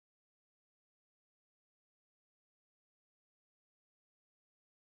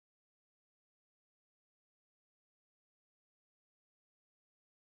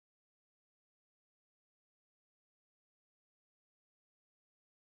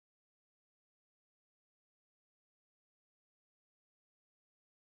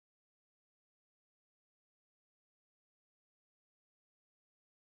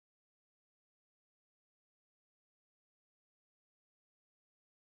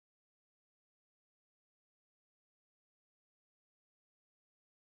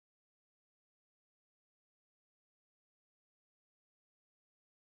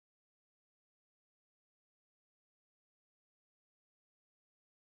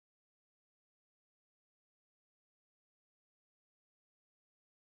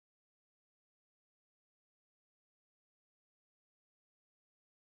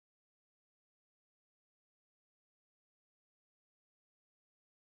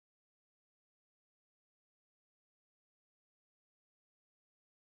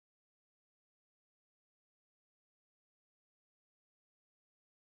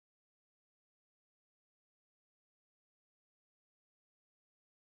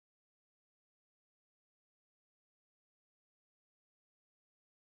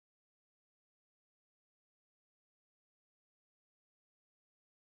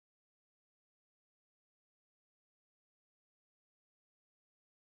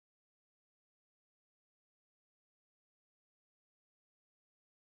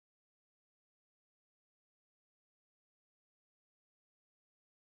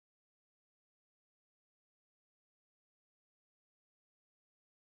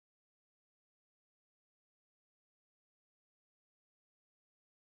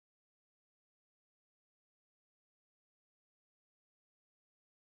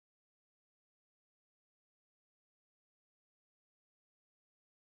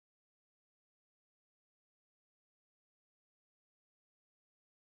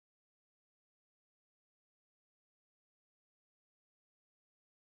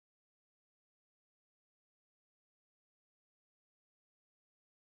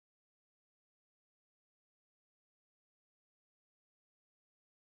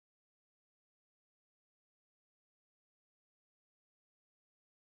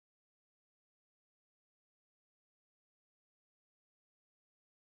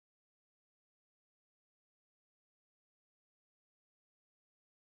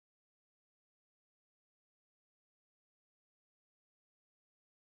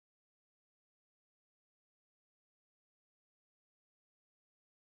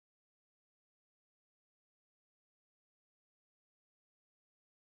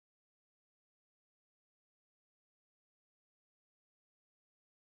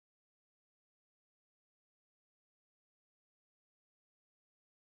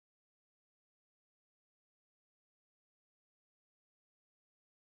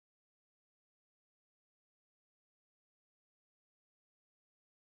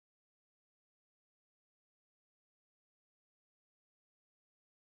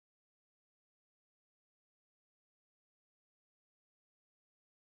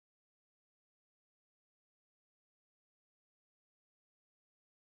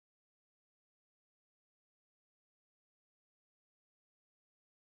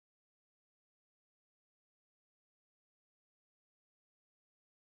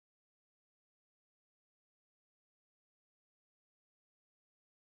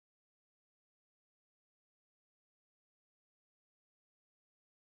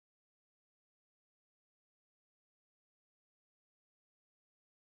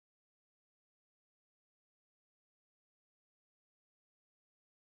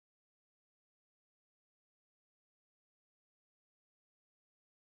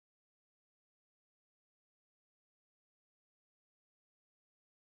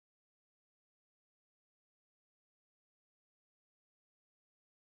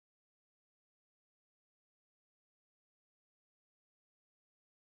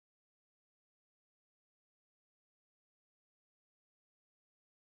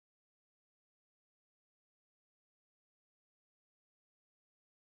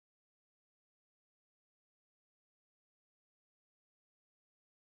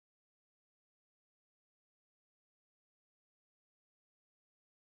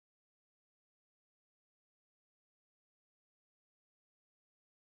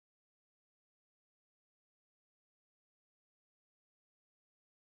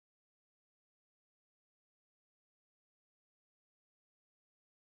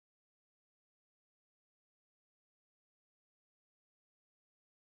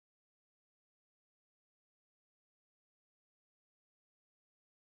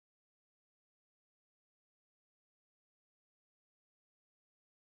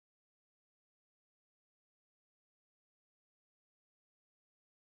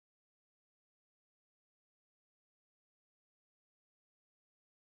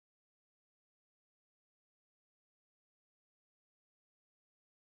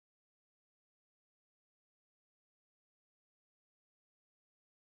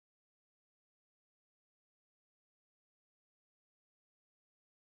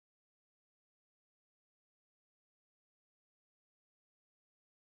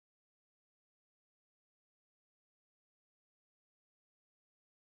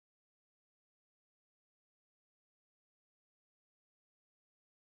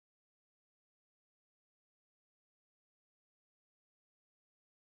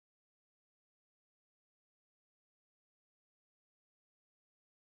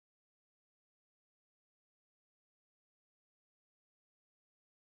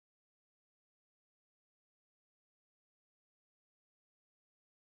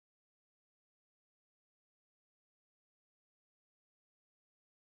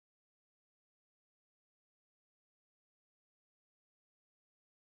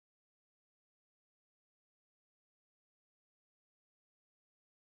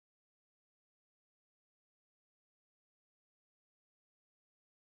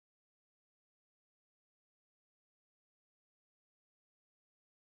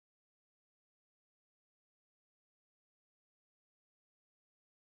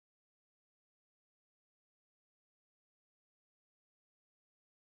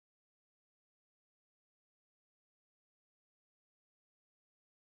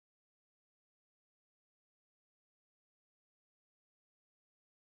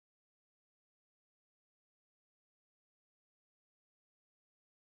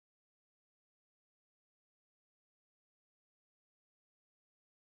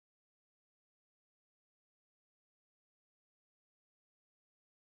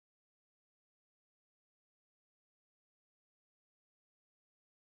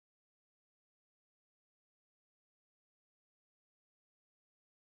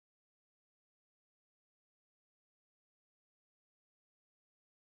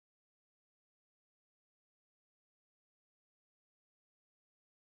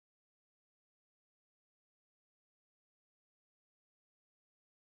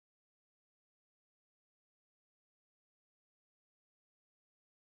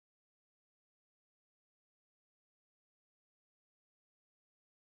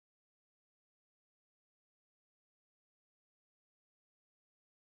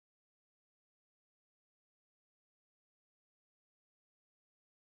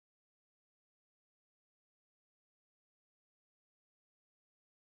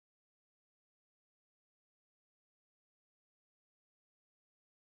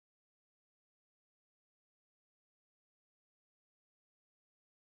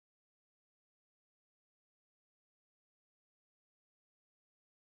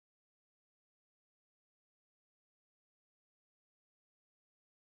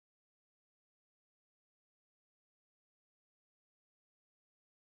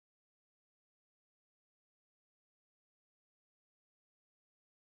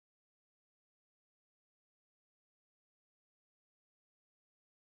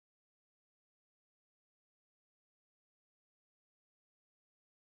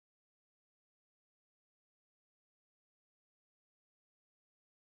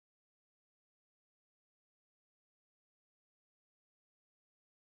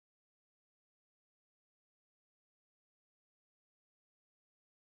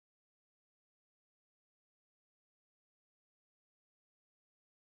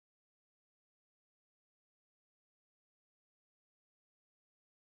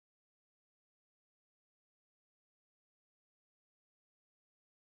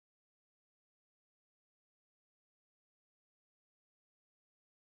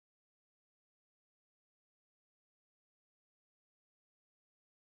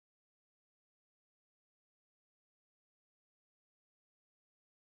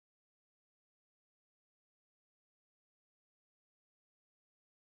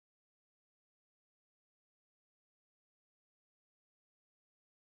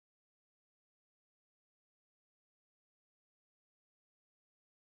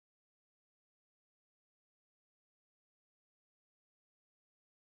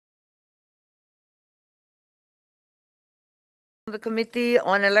The Committee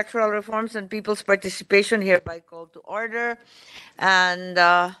on Electoral Reforms and People's Participation hereby called to order. And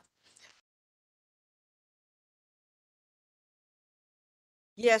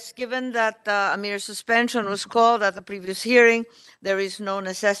yes, given that a mere suspension was called at the previous hearing, there is no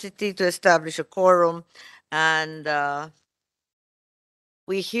necessity to establish a quorum. And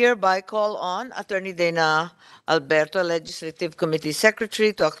we hereby call on Attorney Dana Alberto, Legislative Committee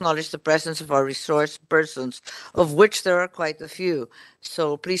Secretary, to acknowledge the presence of our resource persons, of which there are quite a few.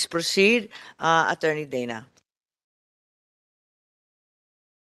 So please proceed, Attorney Dana.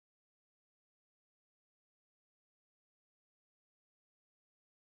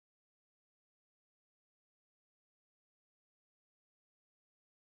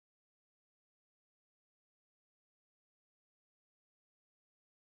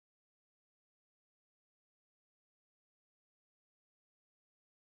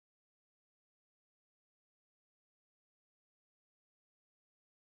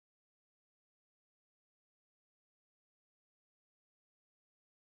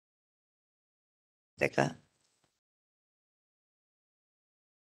 Teka.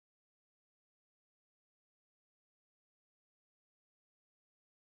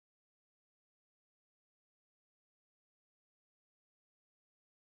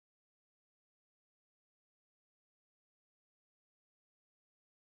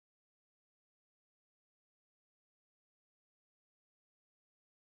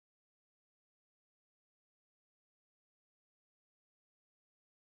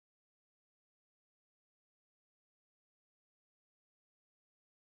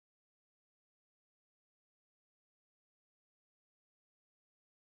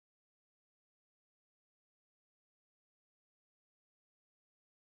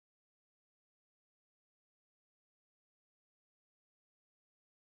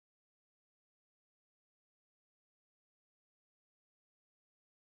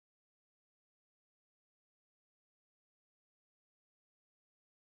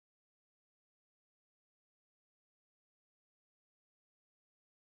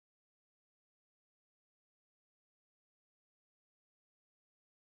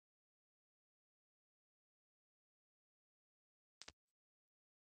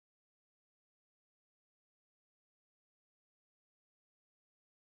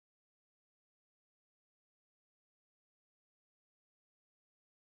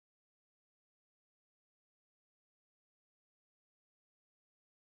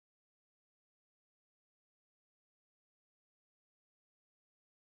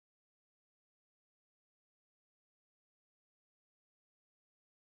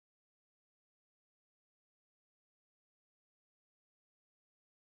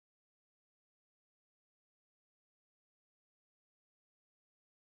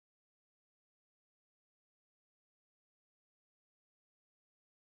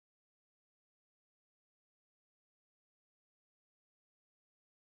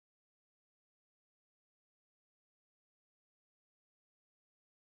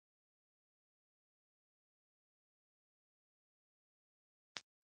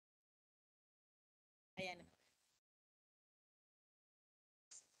 Ayan.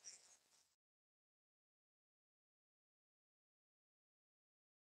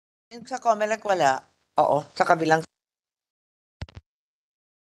 Yung sa Comelec wala. Oo, sa kabilang.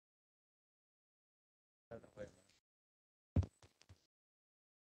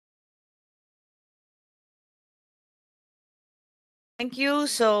 Thank you.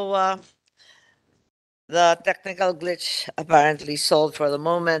 So the technical glitch apparently solved for the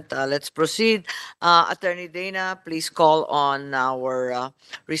moment. Let's proceed. Attorney Dana, please call on our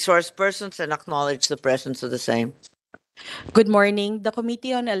resource persons and acknowledge the presence of the same. Good morning. The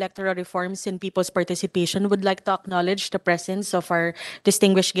Committee on Electoral Reforms and People's Participation would like to acknowledge the presence of our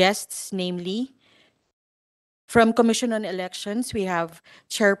distinguished guests, namely, from Commission on Elections, we have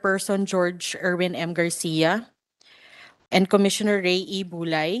Chairperson George Erwin M. Garcia and Commissioner Ray E.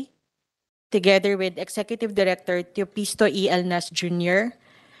 Bulay, together with Executive Director Teopisto E. Alnas Jr.,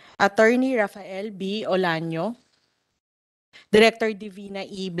 Attorney Rafael B. Olaño, Director Divina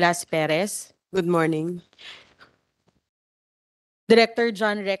E. Blas Perez, Good morning. Director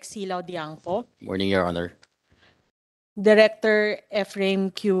John Rex C. Laudiangco, Morning, Your Honor. Director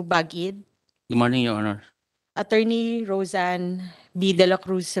Ephraim Q. Bagid, Good morning, Your Honor. Attorney Roseanne B. De La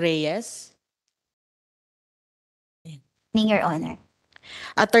Cruz Reyes, Your Honor.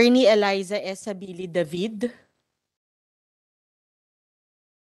 Attorney Eliza S. Sabili David,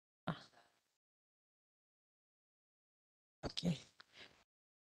 okay.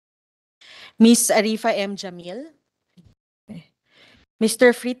 Miss Arifa M. Jamil,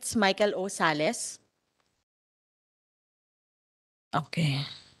 Mr. Fritz Michael O. Sales, Okay.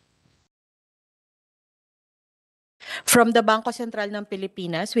 From the Bangko Sentral ng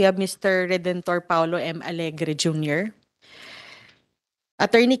Pilipinas, we have Mr. Redentor Paulo M. Alegre Jr.,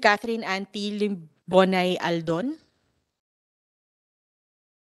 Attorney Catherine Anty Limbonay Aldon,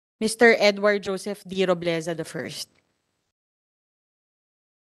 Mr. Edward Joseph D. Robleza I.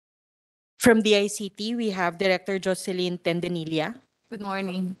 From DICT, we have Director Jocelyn Tendenilla. Good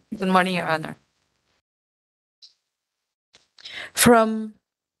morning. Good morning, Your Honor. From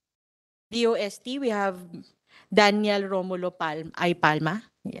DOST, we have Daniel Romulo Palma.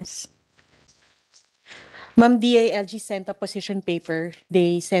 Yes. Ma'am, DILG sent a position paper.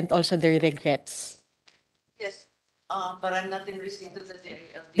 They sent also their regrets. Yes, but I'm not in receipt of the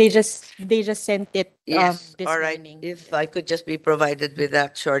They just sent it Yes, this all right. morning. If I could just be provided with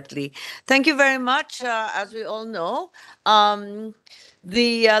that shortly. Thank you very much. As we all know,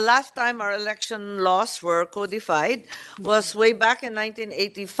 the last time our election laws were codified was way back in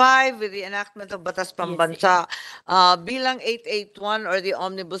 1985 with the enactment of Batas Pambansa Bilang 881 or the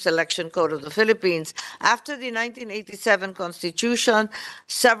Omnibus Election Code of the Philippines. After the 1987 Constitution,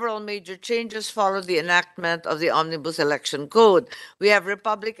 several major changes followed the enactment of the Omnibus Election Code. We have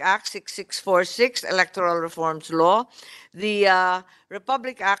Republic Act 6646, Electoral Reforms Law, the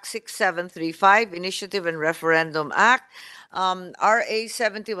Republic Act 6735, Initiative and Referendum Act, RA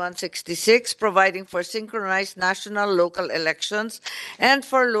 7166, providing for synchronized national local elections and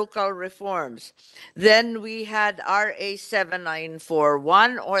for local reforms. Then we had RA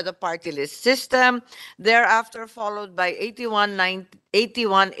 7941, or the party list system, thereafter followed by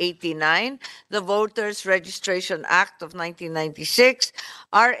 8189, the Voters Registration Act of 1996,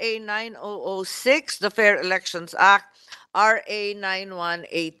 RA 9006, the Fair Elections Act, RA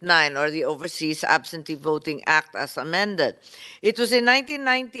 9189, or the Overseas Absentee Voting Act as amended. It was in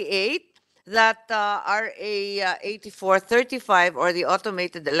 1998 that RA 8435, or the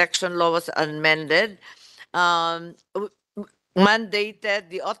Automated Election Law, was amended. Mandated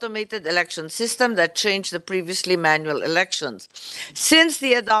the automated election system that changed the previously manual elections. Since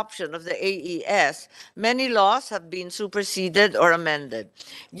the adoption of the AES, many laws have been superseded or amended.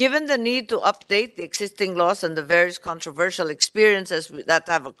 Given the need to update the existing laws and the various controversial experiences that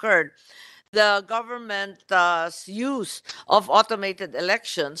have occurred, the government's use of automated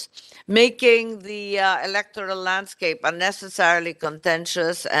elections, making the electoral landscape unnecessarily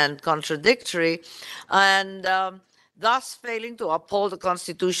contentious and contradictory, and thus failing to uphold the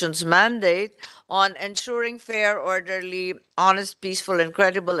Constitution's mandate on ensuring fair, orderly, honest, peaceful, and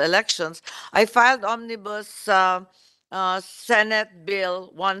credible elections, I filed Omnibus Senate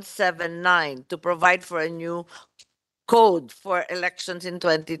Bill 179 to provide for a new code for elections in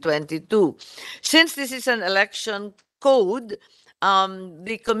 2022. Since this is an election code,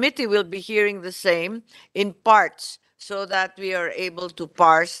 the committee will be hearing the same in parts so that we are able to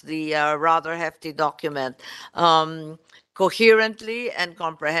parse the rather hefty document coherently and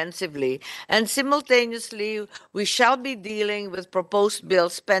comprehensively. And simultaneously, we shall be dealing with proposed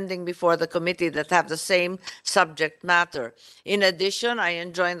bills pending before the committee that have the same subject matter. In addition, I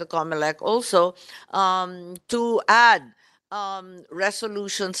enjoin the COMELEC also to add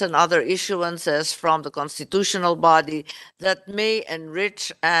resolutions and other issuances from the constitutional body that may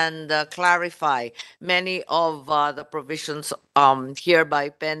enrich and clarify many of the provisions hereby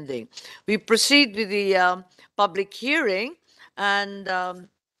pending. We proceed with the public hearing, and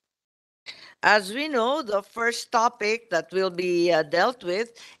as we know, the first topic that will be dealt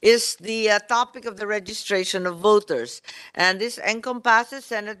with is the topic of the registration of voters. And this encompasses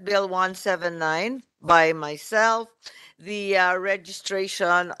Senate Bill 179 by myself, the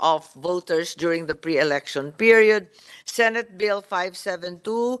registration of voters during the pre-election period, Senate Bill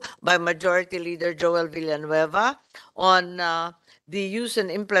 572 by Majority Leader Joel Villanueva on the use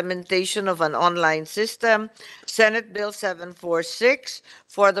and implementation of an online system, Senate Bill 746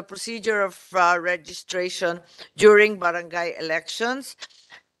 for the procedure of registration during barangay elections,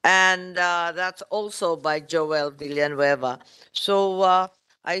 and that's also by Joel Villanueva. So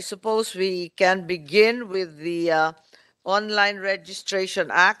I suppose we can begin with the online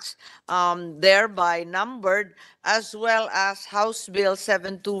registration acts, thereby numbered, as well as House Bill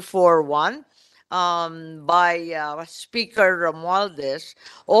 7241 by Speaker Romualdez,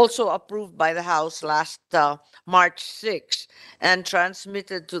 also approved by the House last March 6 and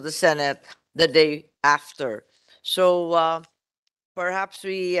transmitted to the Senate the day after. So perhaps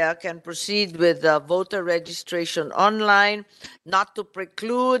we can proceed with voter registration online, not to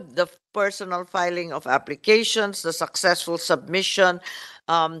preclude the personal filing of applications, the successful submission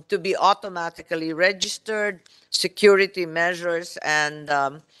to be automatically registered, security measures, and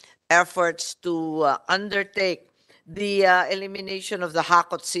efforts to undertake the elimination of the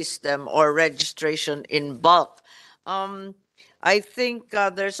HACOT system or registration in bulk. I think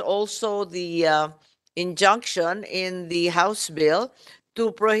there's also the injunction in the House bill to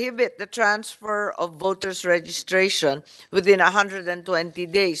prohibit the transfer of voters' registration within 120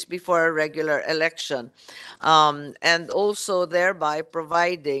 days before a regular election, and also thereby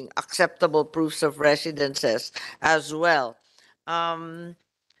providing acceptable proofs of residences as well.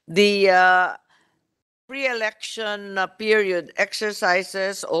 The pre-election period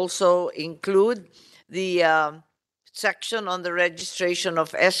exercises also include the section on the registration of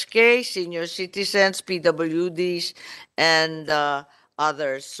SK, senior citizens, PWDs, and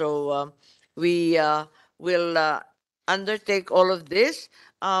others. So we will undertake all of this.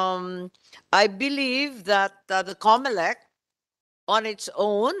 I believe that the COMELEC on its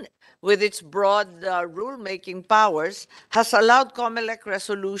own, with its broad rulemaking powers, has allowed COMELEC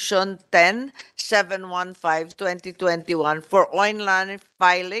Resolution 10715-2021 for online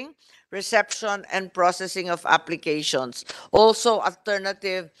filing, reception, and processing of applications. Also,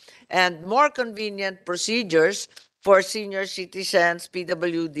 alternative and more convenient procedures for senior citizens,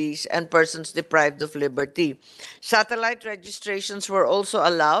 PWDs, and persons deprived of liberty. Satellite registrations were also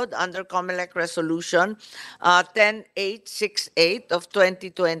allowed under COMELEC Resolution 10868 of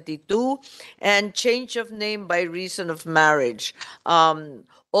 2022, and change of name by reason of marriage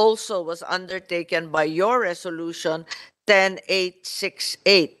also was undertaken by your resolution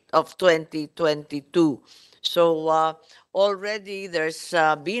 10868 of 2022. So already there's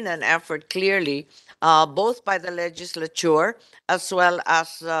been an effort clearly both by the legislature as well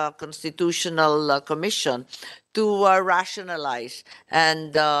as constitutional commission to rationalize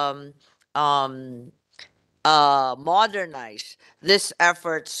and modernize these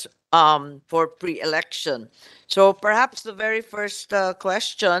efforts for pre-election. So perhaps the very first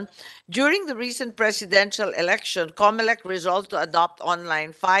question, during the recent presidential election, COMELEC resolved to adopt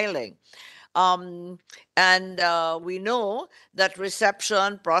online filing. And we know that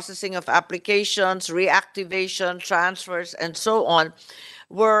reception, processing of applications, reactivation, transfers, and so on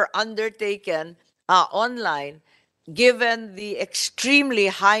were undertaken online given the extremely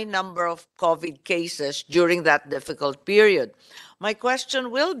high number of COVID cases during that difficult period. My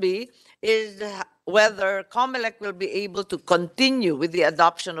question will be is whether COMELEC will be able to continue with the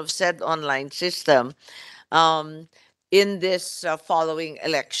adoption of said online system um, in this following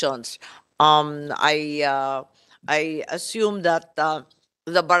elections. I assume that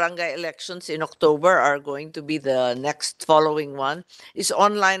the barangay elections in October are going to be the next following one. Is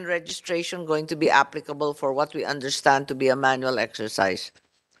online registration going to be applicable for what we understand to be a manual exercise?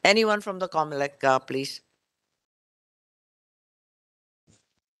 Anyone from the COMELEC, please?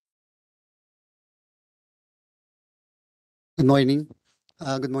 Good morning.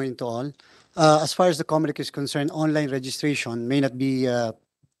 Good morning to all. As far as the COMELEC is concerned, online registration may not be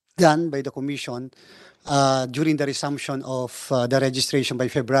done by the Commission during the resumption of the registration by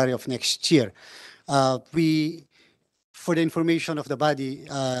February of next year. For the information of the body,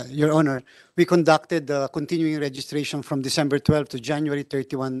 Your Honor, we conducted the continuing registration from December 12 to January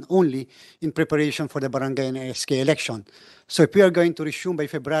 31 only in preparation for the barangay and SK election. So if we are going to resume by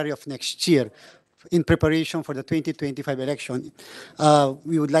February of next year, in preparation for the 2025 election,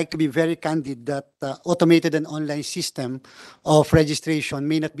 we would like to be very candid that automated and online system of registration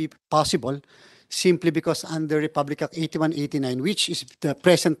may not be possible simply because under Republic Act 8189, which is the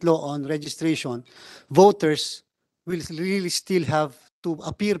present law on registration, voters will really still have to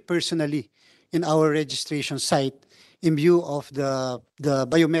appear personally in our registration site in view of the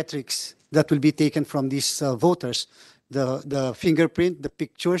biometrics that will be taken from these voters, the fingerprint, the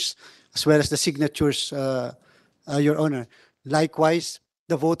pictures, as well as the signatures, Your Honor. Likewise,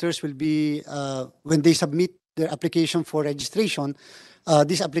 the voters will be, when they submit their application for registration,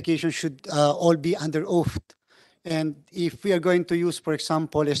 this application should all be under oath. And if we are going to use, for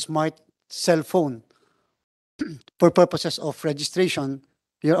example, a smart cell phone for purposes of registration,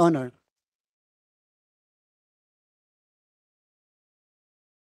 Your Honor,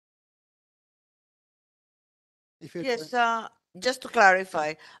 if you're Yes, just to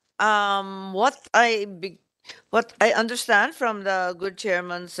clarify, what I understand from the good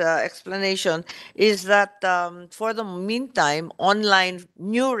chairman's explanation is that for the meantime, online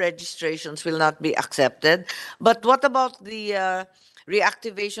new registrations will not be accepted. But what about the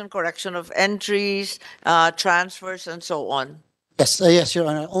reactivation, correction of entries, transfers, and so on? Yes, Your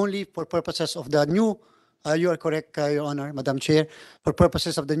Honor. Only for purposes of the new, you are correct, Your Honor, Madam Chair. For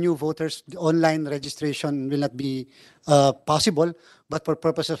purposes of the new voters, the online registration will not be possible, but for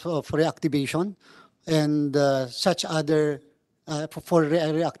purposes of reactivation and such other, for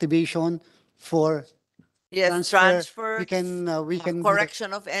reactivation, for Yes, transfer, we can do that.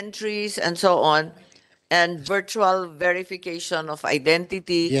 correction of entries and so on, and virtual verification of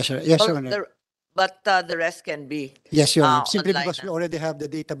identity. Yes, sir. Yes, Your Well, Honor. but the rest can be Yes, Your Honor. Simply online because we na. already have the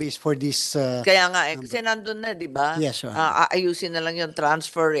database for this. Kaya nga number. kasi nandun na, di ba? Yes, Your Honor. Aayusin na lang yung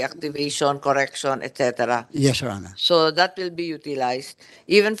transfer, reactivation, correction, etc. Yes, Your Honor. So that will be utilized.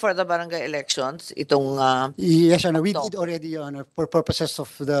 Even for the barangay elections, itong Yes, Your Honor. We Ito. did already, Your Honor, for purposes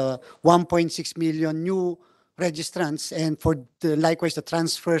of the 1.6 million new registrants and for likewise the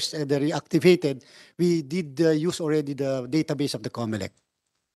transfers and the reactivated, we did use already the database of the COMELEC.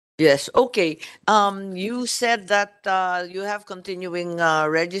 Yes, okay. You said that you have continuing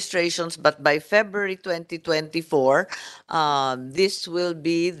registrations, but by February 2024, this will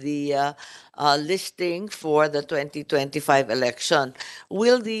be the listing for the 2025 election.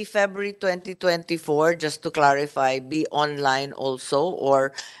 Will the February 2024, just to clarify, be online also,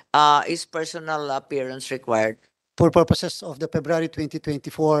 or is personal appearance required? For purposes of the February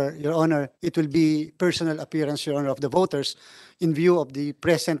 2024, Your Honor, it will be personal appearance, Your Honor, of the voters in view of the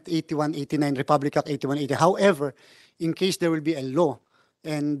present 8189 Republic Act 8180. However, in case there will be a law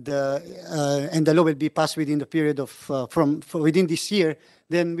and the law will be passed within the period of within this year,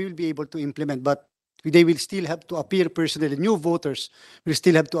 then we will be able to implement. But they will still have to appear personally. New voters will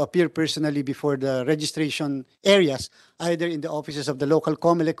still have to appear personally before the registration areas, either in the offices of the local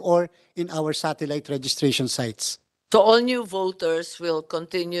COMELEC or in our satellite registration sites. So all new voters will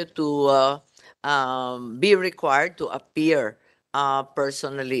continue to be required to appear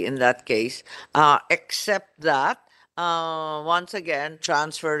personally in that case, except that once again,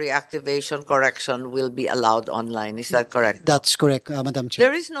 transfer, reactivation, correction will be allowed online. Is that correct? That's correct, Madam Chair.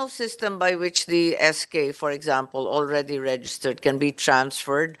 There is no system by which the SK, for example, already registered, can be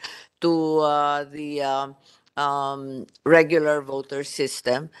transferred to the regular voter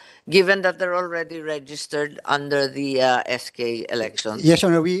system, given that they're already registered under the SK elections. Yes, Your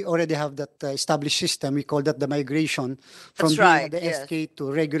Honor, we already have that established system. We call that the migration from That's being right, the yes. SK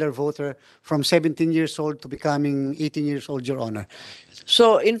to regular voter from 17 years old to becoming 18 years old, Your Honor.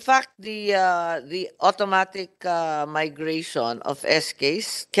 So, in fact, the automatic migration of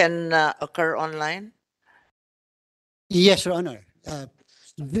SKs can occur online. Yes, Your Honor.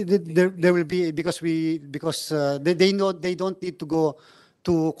 There will be because they know they don't need to go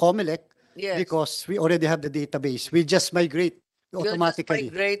to COMELEC Yes. because we already have the database. We just migrate You'll just automatically.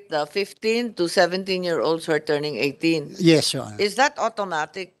 migrate the 15 to 17-year-olds who are turning 18. Yes, Your Honor. Is that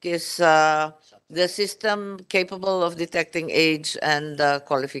automatic? Is the system capable of detecting age and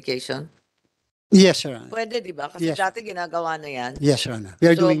qualification? Yes, Your Honor. Pwede, di ba? Kasi Yes. dati ginagawa na yan. Yes, Your Honor. We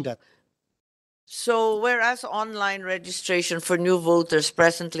are So- doing that. So, whereas online registration for new voters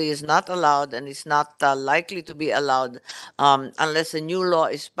presently is not allowed and is not likely to be allowed unless a new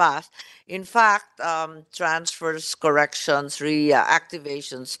law is passed, in fact, transfers, corrections,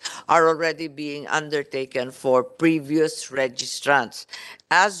 reactivations are already being undertaken for previous registrants,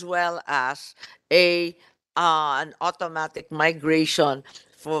 as well as an automatic migration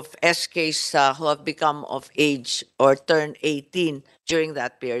for SKs who have become of age or turned 18 during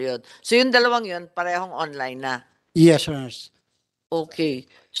that period. So yung dalawang yun, parehong online na. Yes, Your Honor. Okay.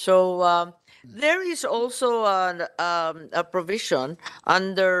 So there is also a provision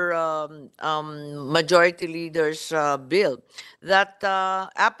under Majority Leader's bill that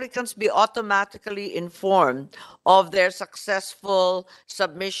applicants be automatically informed of their successful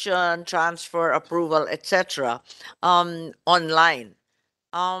submission, transfer, approval, etc. Online.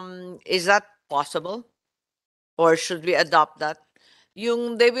 Is that possible? Or should we adopt that?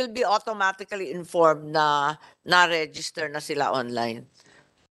 Yung they will be automatically informed na na-register na sila online.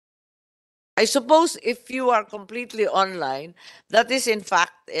 I suppose if you are completely online, that is in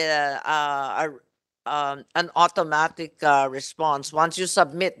fact an automatic response. Once you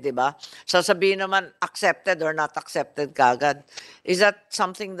submit, di ba? Sasabihin naman accepted or not accepted kagad. Is that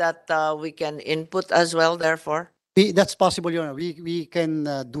something that we can input as well, therefore? That's possible, Your Honor. We can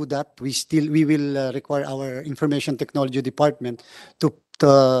do that. We will require our information technology department to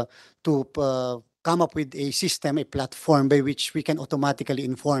come up with a system, a platform by which we can automatically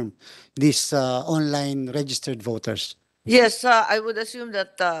inform these online registered voters. Yes, I would assume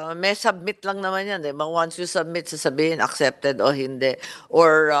that may submit lang naman yan. Eh. Once you submit, sasabihin accepted o hindi.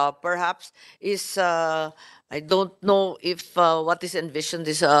 Or perhaps is, I don't know if what is envisioned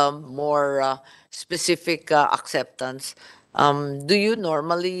is more specific acceptance. Do you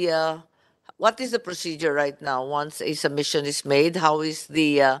normally, what is the procedure right now? Once a submission is made, how is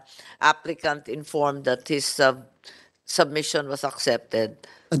the applicant informed that his submission was accepted.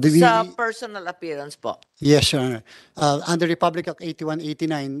 We- Sa personal appearance po. Yes, Your Honor. Under Republic Act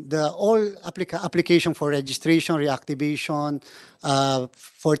 8189, all application for registration, reactivation,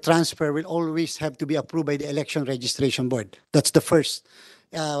 for transfer will always have to be approved by the Election Registration Board. That's the first.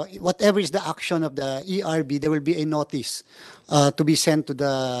 Whatever is the action of the ERB, there will be a notice to be sent to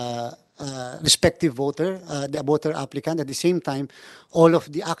the respective voter, the voter applicant. At the same time, all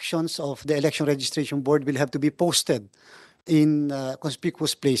of the actions of the Election Registration Board will have to be posted in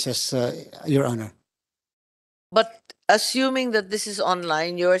conspicuous places, Your Honor. But assuming that this is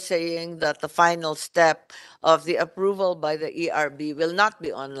online, you're saying that the final step of the approval by the ERB will not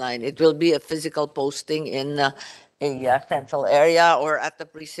be online. It will be a physical posting in a central area or at the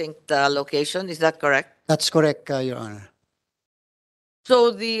precinct location. Is that correct? That's correct, Your Honor.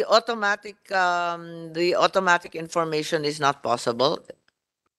 So the automatic information is not possible.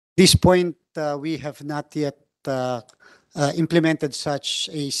 This point, we have not yet implemented such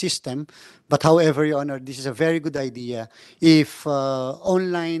a system. But however, Your Honor, this is a very good idea. If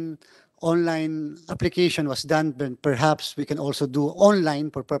online application was done, then perhaps we can also do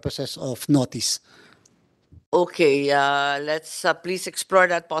online for purposes of notice. Okay, let's please explore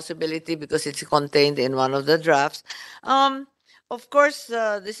that possibility because it's contained in one of the drafts. Of course,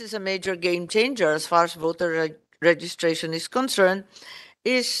 this is a major game changer as far as voter registration is concerned.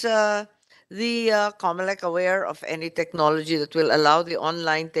 Is the COMELEC aware of any technology that will allow the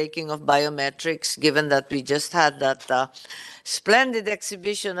online taking of biometrics, given that we just had that splendid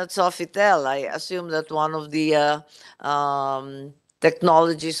exhibition at Sofitel? I assume that one of the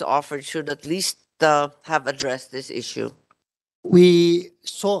technologies offered should at least have addressed this issue. We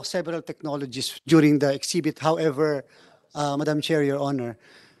saw several technologies during the exhibit. However, Madam Chair, Your Honor,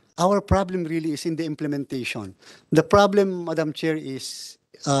 our problem really is in the implementation. The problem, Madam Chair, is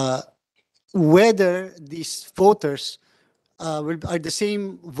whether these voters are the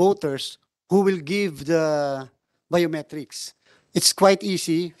same voters who will give the biometrics. It's quite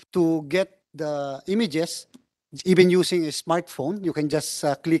easy to get the images, even using a smartphone. You can just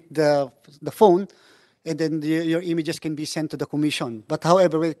click the phone, and then your images can be sent to the commission. But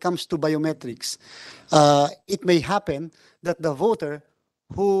however, when it comes to biometrics, it may happen that the voter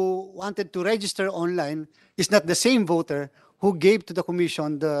who wanted to register online is not the same voter who gave to the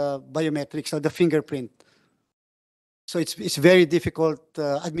commission the biometrics or the fingerprint. So it's very difficult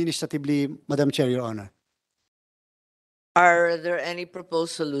administratively, Madam Chair, Your Honor. Are there any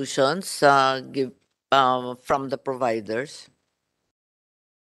proposed solutions from the providers?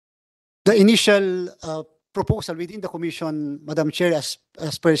 The initial proposal within the commission, Madam Chair, as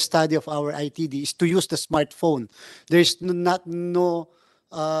per study of our ITD, is to use the smartphone. There is we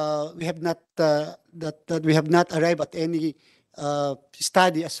have not arrived at any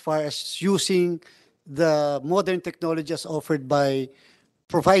study as far as using the modern technologies offered by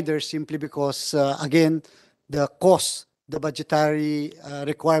providers, simply because again, the cost, the budgetary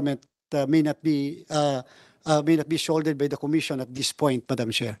requirement may not be shouldered by the commission at this point,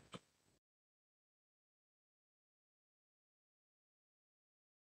 Madam Chair.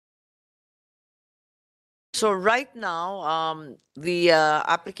 So right now, the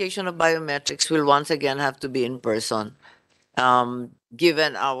application of biometrics will once again have to be in person,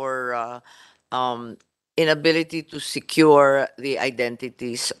 given our inability to secure the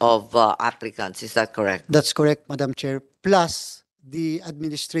identities of applicants. Is that correct? That's correct, Madam Chair. Plus the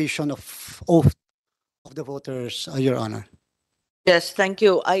administration of oath of the voters, Your Honor. Yes, thank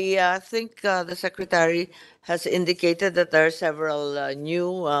you. I think the secretary has indicated that there are several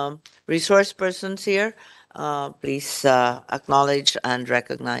new resource persons here. Please acknowledge and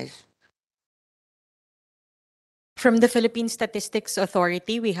recognize. From the Philippine Statistics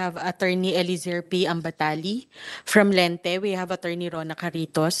Authority, we have Attorney Eliezer P. Ambatali. From Lente, we have Attorney Rona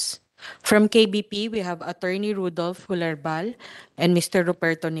Caritos. From KBP, we have Attorney Rudolph Hularbal and Mr.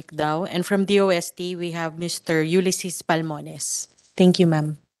 Ruperto Nicdao. And from DOST, we have Mr. Ulysses Palmones. Thank you,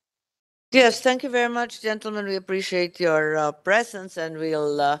 ma'am. Yes, thank you very much, gentlemen. We appreciate your presence, and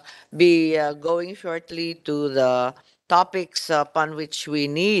we'll be going shortly to the topics upon which we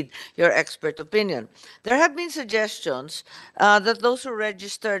need your expert opinion. There have been suggestions that those who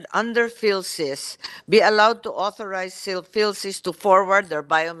registered under PhilSys be allowed to authorize PhilSys to forward their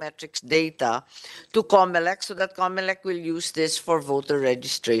biometrics data to COMELEC so that COMELEC will use this for voter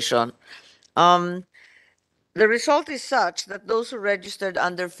registration. The result is such that those who registered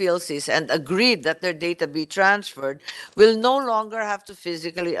under PhilSys and agreed that their data be transferred will no longer have to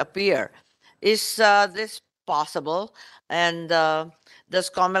physically appear. Is this possible? And does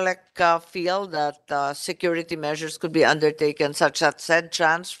COMELEC feel that security measures could be undertaken such that said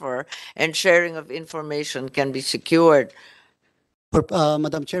transfer and sharing of information can be secured?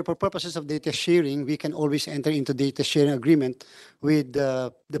 Madam Chair, for purposes of data sharing, we can always enter into data sharing agreement with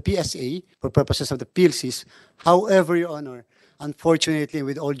the PSA for purposes of the PLCs. However, Your Honor, unfortunately,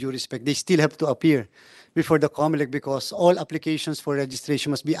 with all due respect, they still have to appear before the COMELEC because all applications for registration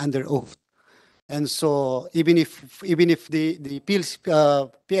must be under oath. And so even if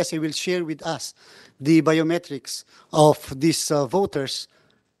the PSA will share with us the biometrics of these voters,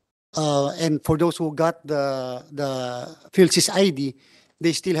 and for those who got the PhilSys ID,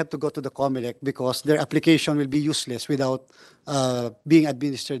 they still have to go to the COMELEC because their application will be useless without being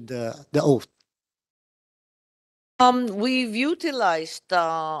administered the oath. We've utilized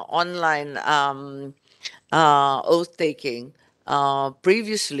online oath taking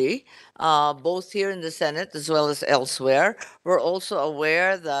previously, both here in the Senate as well as elsewhere. We're also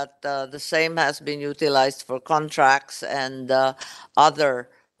aware that the same has been utilized for contracts and other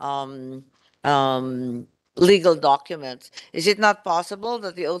um, legal documents. Is it not possible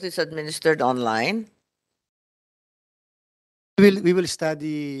that the oath is administered online? We will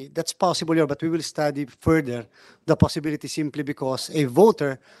study, that's possible, yeah, but we will study further the possibility simply because a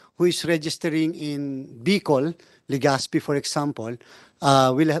voter who is registering in Bicol, Legazpi, for example,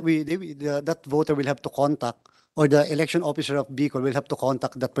 that voter will have to contact, or the election officer of Bicol will have to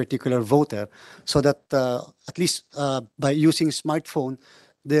contact that particular voter so that at least by using smartphone,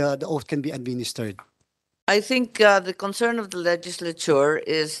 the oath can be administered. I think the concern of the legislature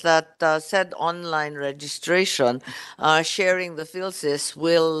is that said online registration, sharing the PhilSys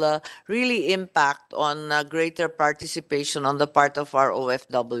will really impact on greater participation on the part of our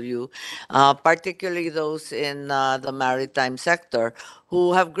OFW, particularly those in the maritime sector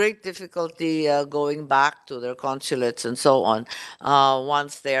who have great difficulty going back to their consulates and so on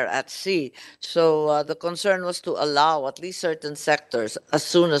once they're at sea. So the concern was to allow at least certain sectors as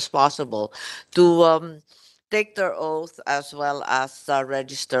soon as possible to take their oath as well as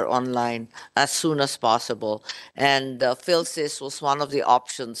register online as soon as possible. And PhilSys was one of the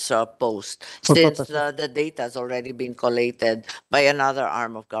options posed For since purposes- the data has already been collated by another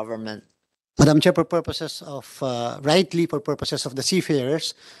arm of government. Madam Chair, for purposes of, rightly for purposes of the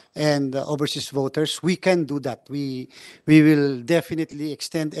seafarers and overseas voters, we can do that. We will definitely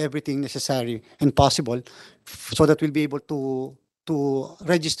extend everything necessary and possible so that we'll be able to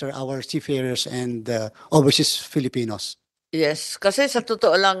register our seafarers and overseas Filipinos. Yes, kasi sa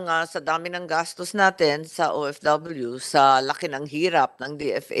totoo lang, sa dami ng gastos natin sa OFW, sa laki ng hirap ng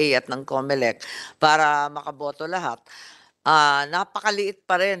DFA at ng COMELEC para makaboto lahat, napakaliit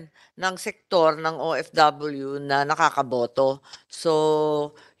pa rin ng sektor ng OFW na nakakaboto.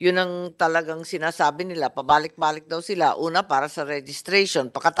 So, yun ang talagang sinasabi nila, pabalik-balik daw sila. Una, para sa registration,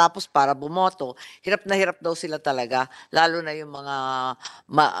 pagkatapos para bumoto. Hirap na hirap daw sila talaga, lalo na yung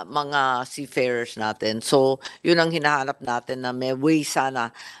mga seafarers natin. So, yun ang hinahanap natin na may way sana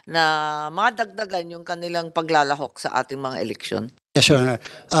na madagdagan yung kanilang paglalahok sa ating mga eleksyon. Yes, Your Honor.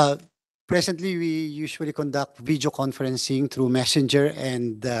 Presently, we usually conduct video conferencing through Messenger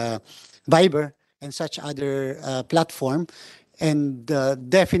and Viber and such other platform. And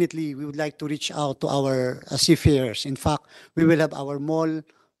definitely, we would like to reach out to our seafarers. In fact, we will have our mall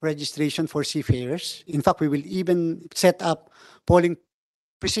registration for seafarers. In fact, we will even set up polling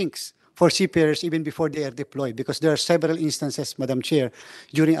precincts for seafarers even before they are deployed, because there are several instances, Madam Chair,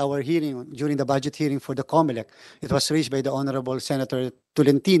 during our hearing, during the budget hearing for the COMELEC, it was raised by the Honorable Senator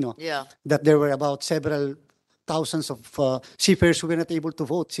Tolentino Yeah. that there were about several thousands of seafarers who were not able to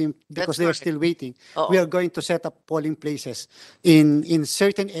vote because That's they are correct. still waiting. Oo. We are going to set up polling places in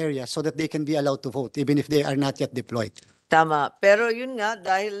certain areas so that they can be allowed to vote even if they are not yet deployed. Tama. Pero yun nga,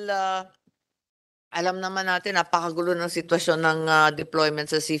 dahil alam naman natin, napakagulo ng sitwasyon ng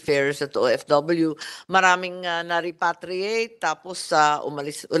deployment sa seafarers at OFW. Maraming na-repatriate, tapos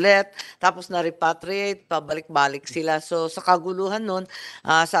umalis ulit, tapos na-repatriate, pabalik-balik sila. So sa kaguluhan nun,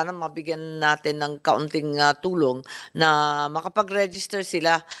 sana mabigyan natin ng kaunting tulong na makapag-register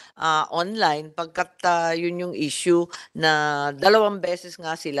sila online pagkat yun yung issue na 2 beses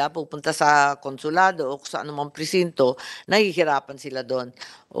nga sila pupunta sa konsulado o sa anumang presinto, nahihirapan sila doon.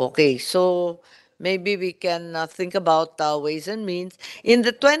 Okay, so maybe we can think about ways and means. In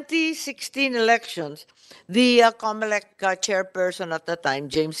the 2016 elections, the COMELEC chairperson at the time,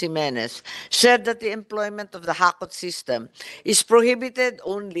 James Jimenez, said that the employment of the HACOT system is prohibited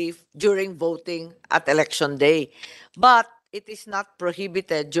only during voting at election day. But it is not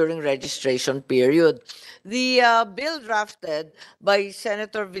prohibited during registration period. The bill drafted by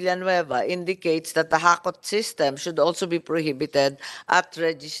Senator Villanueva indicates that the HACOT system should also be prohibited at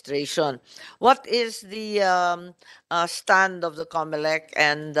registration. What is the stand of the COMELEC,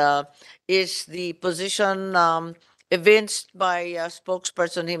 and is the position evinced by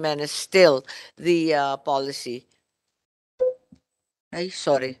spokesperson Jimenez still the policy? Ay,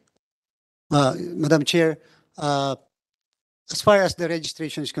 sorry. Madam Chair, as far as the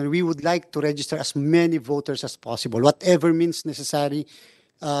registration is concerned, we would like to register as many voters as possible. Whatever means necessary,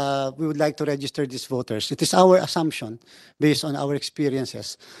 we would like to register these voters. It is our assumption, based on our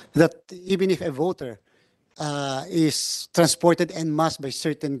experiences, that even if a voter is transported en masse by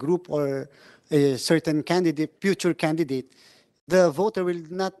certain group or a certain candidate, future candidate, the voter will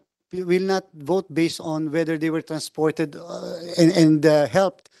not vote based on whether they were transported and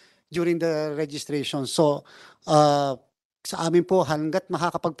helped during the registration. So, sa amin po, hanggat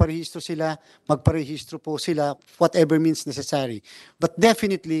makakapagparehistro sila, magparehistro po sila, whatever means necessary. But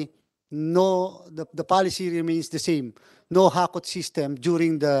definitely, no, the policy remains the same. No HACOT system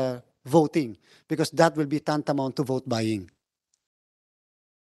during the voting, because that will be tantamount to vote buying.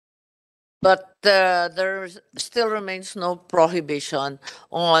 But there still remains no prohibition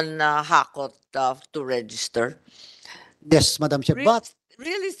on HACOT to register. Yes, Madam Chair. But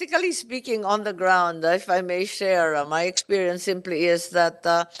Realistically speaking, on the ground, if I may share, my experience simply is that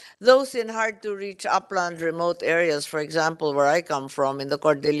those in hard to reach upland remote areas, for example, where I come from in the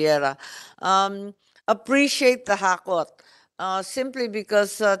Cordillera, appreciate the HACOT. Simply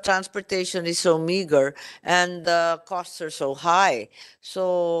because transportation is so meager and costs are so high.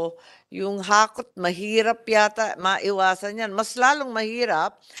 So, yung hakot, mahirap yata maiwasan yan. Mas lalong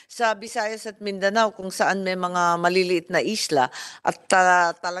mahirap sa Visayas at Mindanao kung saan may mga maliliit na isla at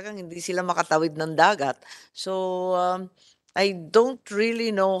talagang hindi sila makatawid ng dagat. So, I don't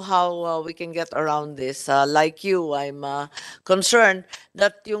really know how we can get around this. Like you, I'm concerned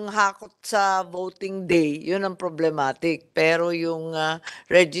that yung hakot sa voting day, yun ang problematic. Pero yung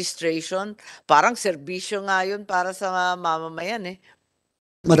registration, parang serbisyo nga yun para sa mamamayan eh.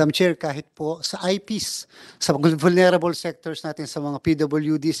 Madam Chair, kahit po sa IPs, sa vulnerable sectors natin, sa mga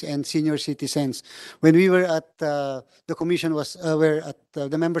PWDs and senior citizens, when we were at the commission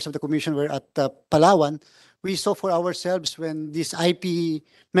the members of the commission were at Palawan, we saw for ourselves when these IP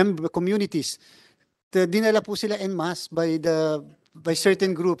member communities, dinala po sila en masse by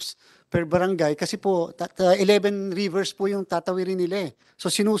certain groups per barangay, kasi po 11 rivers po yung tatawirin nila eh. So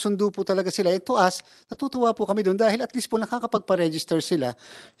sinusundo po talaga sila. And to us, natutuwa po kami doon dahil at least po nakakapagpa-register sila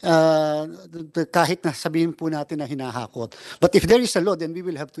kahit na sabihin po natin na hinahakot. But if there is a law, then we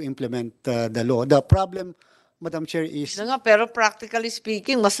will have to implement the law. The problem, Madam Chair, is Yun nga, pero practically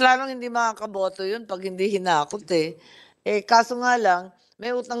speaking, mas lalong hindi makakaboto yun pag hindi hinakot eh. Kaso nga lang,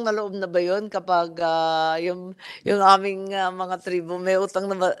 may utang na loob na ba yun kapag yung aming mga tribo, may utang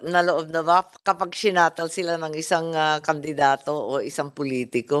na loob na ba kapag sinatal sila ng isang kandidato o isang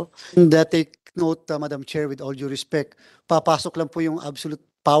politiko? take note, Madam Chair, with all due respect, papasok lang po yung absolute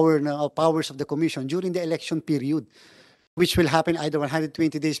powers of the commission during the election period, which will happen either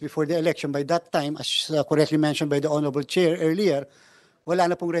 120 days before the election. By that time, as correctly mentioned by the Honorable Chair earlier, wala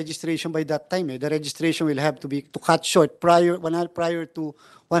na pong registration by that time. The registration will have to cut short prior to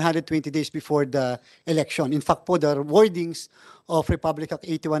 120 days before the election. In fact po, the wordings of Republic Act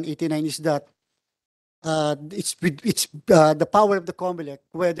 8189 is that it's the power of the COMELEC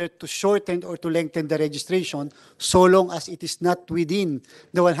whether to shorten or to lengthen the registration so long as it is not within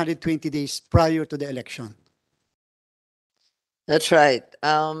the 120 days prior to the election. That's right.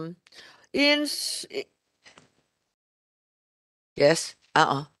 Yes.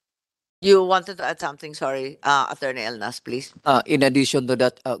 You wanted to add something, sorry, Attorney Elnas, please. In addition to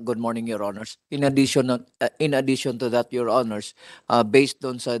that, good morning, Your Honors. In addition to that, Your Honors, based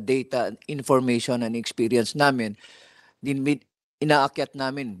on sa data, information, and experience namin, inaakyat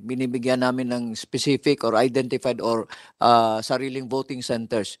namin, binibigyan namin ng specific or identified or sariling voting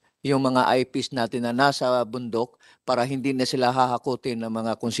centers yung mga IPs natin na nasa bundok para hindi na sila hahakutin ng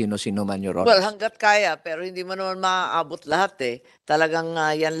mga kung sino-sino man, Your Honors. Well, hanggat kaya, pero hindi mo naman maaabot lahat eh. Talagang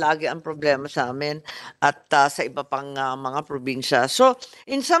yan lagi ang problema sa amin at sa iba pang mga probinsya. So,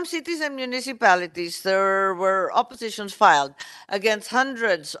 in some cities and municipalities, there were oppositions filed against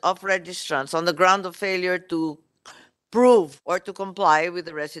hundreds of registrants on the ground of failure to prove or to comply with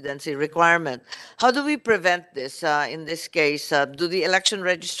the residency requirement. How do we prevent this in this case? Do the election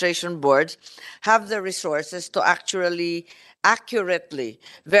registration boards have the resources to accurately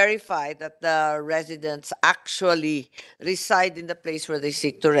verify that the residents actually reside in the place where they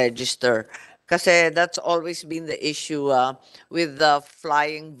seek to register? Kasi that's always been the issue with the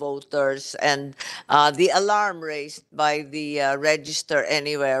flying voters and the alarm raised by the register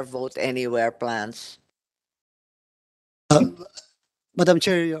anywhere, vote anywhere plans. Madam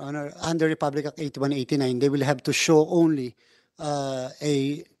Chair, Your Honor, under Republic Act 8189, they will have to show only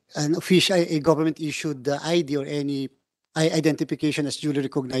an official, a government issued ID or any identification as duly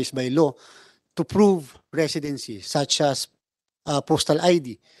recognized by law to prove residency, such as postal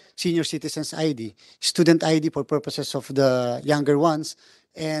ID, senior citizens ID, student ID for purposes of the younger ones,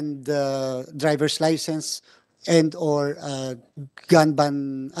 and driver's license and or gun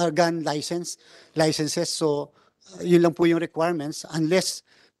licenses. So yun lang po yung requirements unless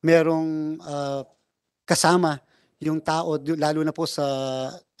merong kasama yung tao, lalo na po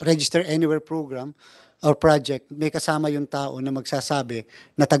sa Register Anywhere program or project, may kasama yung tao na magsasabi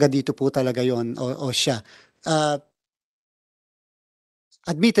na taga dito po talaga yon o siya.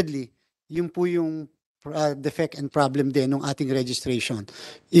 Admittedly, yun po yung defect and problem din ng ating registration.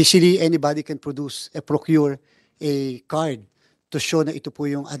 Easily, anybody can procure a card to show na ito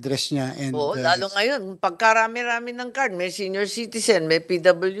po yung address niya. And, Oo, lalo ngayon, pagkarami-rami ng card, may senior citizen, may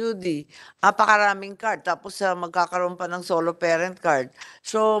PWD, napakaraming card, tapos magkakaroon pa ng solo parent card.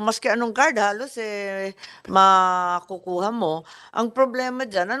 So, maski anong card, halos makukuha mo. Ang problema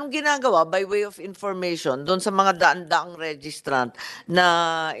dyan, anong ginagawa by way of information doon sa mga daan-daang registrant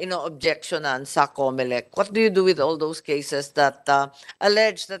na ino-objectionan sa COMELEC? What do you do with all those cases that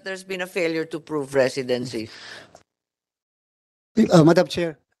allege that there's been a failure to prove residency? Madam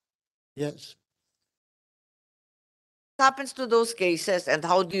Chair, yes. What happens to those cases and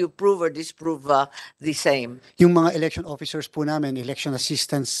how do you prove or disprove the same? Yung mga election officers po namin, election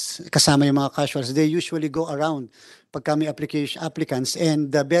assistants, kasama yung mga casuals, they usually go around pag kami applicants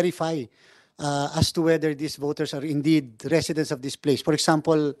and verify as to whether these voters are indeed residents of this place. For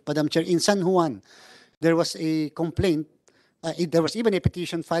example, Madam Chair, in San Juan, there was a complaint. There was even a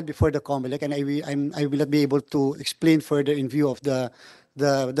petition filed before the COMELEC, and I will not be able to explain further in view of the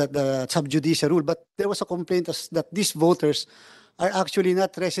sub judice rule. But there was a complaint that these voters are actually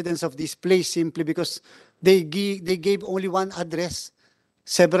not residents of this place simply because they gave only one address.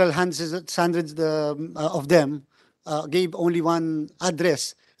 Several hundreds of them gave only one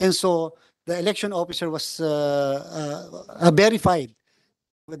address, and so the election officer was verified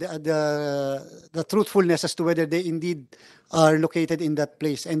the truthfulness as to whether they indeed are located in that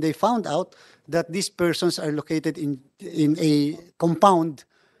place, and they found out that these persons are located in a compound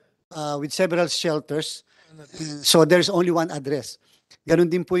with several shelters. So there's only one address.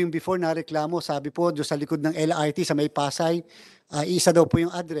 Ganun din po yung before na reklamo, sabi po doon sa likod ng LRT sa may Pasay, isa daw po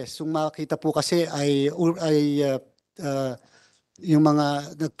yung address. Yung makita po kasi ay yung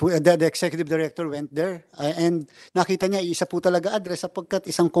mga the executive director went there and nakita niya isa po talaga address sapagkat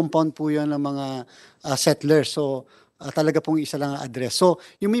isang compound po yun ng mga settlers. So talaga pong isa lang ang address. So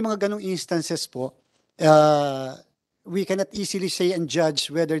yung may mga ganong instances po, we cannot easily say and judge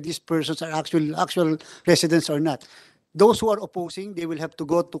whether these persons are actual residents or not. Those who are opposing, they will have to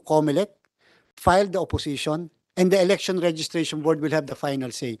go to COMELEC, file the opposition, and the election registration board will have the final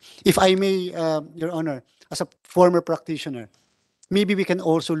say. If I may, Your Honor, as a former practitioner, maybe we can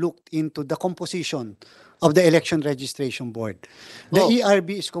also look into the composition of the election registration board. The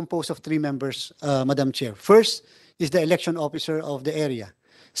ERB is composed of 3 members, Madam Chair. First is the election officer of the area.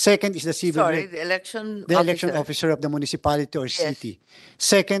 Second is the civil Sorry, the election officer of the municipality or city.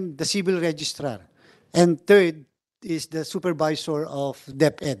 Second, the civil registrar. And third is the supervisor of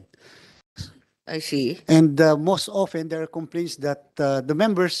DepEd. I see. And most often there are complaints that the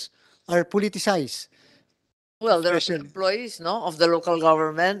members are politicized. Well, there are Especially- employees, no, of the local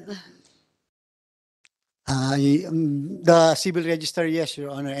government. The civil register, yes, Your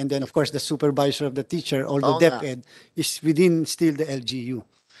Honor. And then, of course, the supervisor of the teacher, although Oo nga. DepEd is within still the LGU.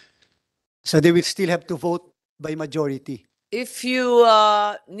 So they will still have to vote by majority. If you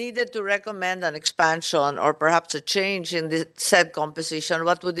needed to recommend an expansion or perhaps a change in the said composition,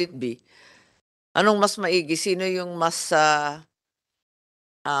 what would it be? Anong mas maigi? Sino yung mas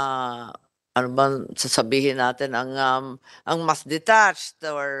ano bang sasabihin natin ang mas detached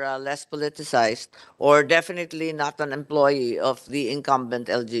or less politicized or definitely not an employee of the incumbent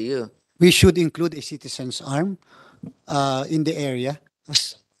LGU? We should include a citizen's arm in the area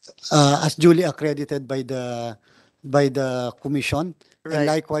as duly accredited by the commission. Right. And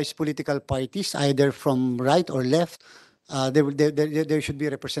likewise, political parties, either from right or left, there should be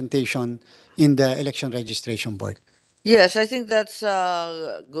representation in the election registration board. Yes, I think that's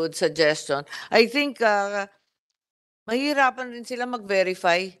a good suggestion. I think mahirapan rin sila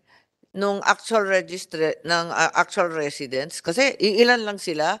mag-verify nung actual actual residents kasi ilan lang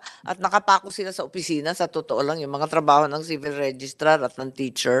sila at nakapako sila sa opisina, sa totoo lang yung mga trabaho ng civil registrar at ng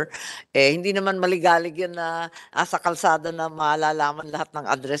teacher, hindi naman maligalig yan na sa kalsada na malalaman lahat ng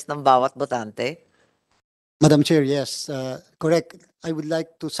address ng bawat botante. Madam Chair, yes, correct. I would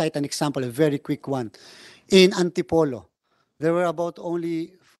like to cite an example, a very quick one. In Antipolo, there were about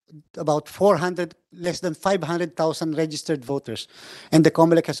 400, less than 500,000 registered voters, and the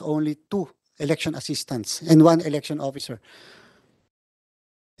COMELEC has only 2 election assistants and 1 election officer.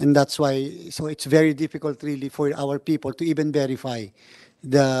 And that's why, so it's very difficult really for our people to even verify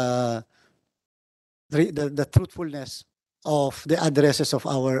the the truthfulness of the addresses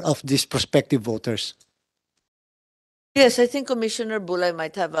of these prospective voters. Yes, I think Commissioner Bulay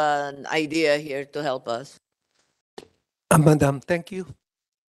might have an idea here to help us. Madam, thank you.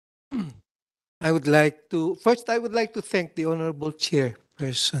 I would like to thank the Honorable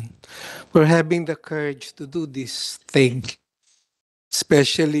Chairperson for having the courage to do this thing.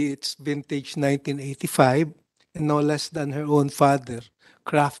 Especially it's vintage 1985, and no less than her own father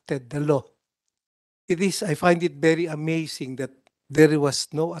crafted the law. I find it very amazing that there was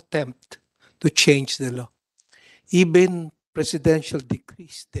no attempt to change the law. Even presidential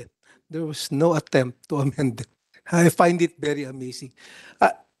decrees, then there was no attempt to amend it. I find it very amazing.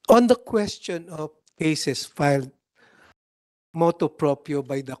 On the question of cases filed motu proprio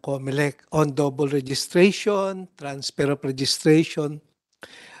by the COMELEC on double registration, transfer of registration,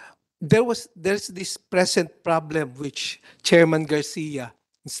 there's this present problem which Chairman Garcia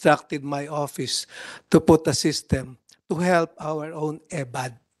instructed my office to put a system to help our own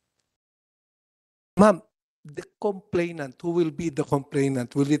EBAD. Ma'am, the complainant, who will be the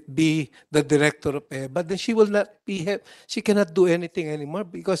complainant? Will it be the director of EBAD? Then she will not be, she cannot do anything anymore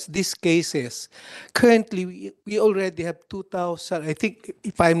because these cases, currently we already have 2,000, I think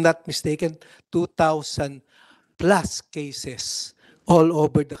if I'm not mistaken, 2,000 plus cases all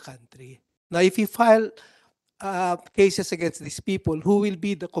over the country. Now, if you file cases against these people, who will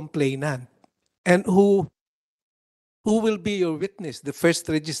be the complainant? And who will be your witness? The first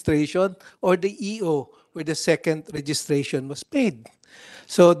registration or the EO where the second registration was paid?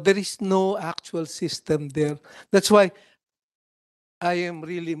 So there is no actual system there. That's why I am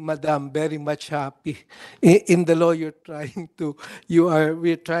really, Madam, very much happy in the law we're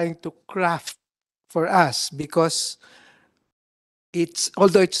trying to craft for us, because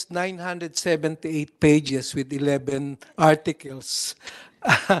although it's 978 pages with 11 articles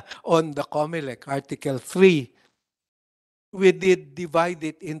on the COMELEC, Article 3, we did divide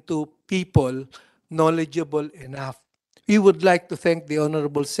it into people knowledgeable enough. We would like to thank the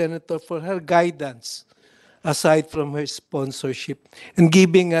Honorable Senator for her guidance, aside from her sponsorship, and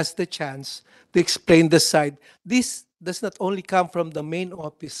giving us the chance to explain the side. This does not only come from the main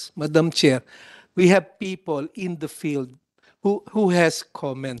office, Madam Chair. We have people in the field who has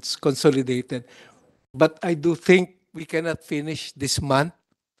comments consolidated. But I do think we cannot finish this month,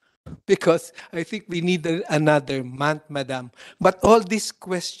 because I think we need another month, Madam. But all these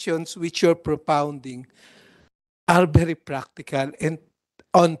questions which you're propounding are very practical and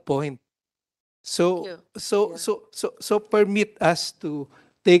on point. So, Thank you. so permit us to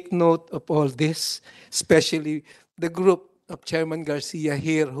take note of all this, especially the group of Chairman Garcia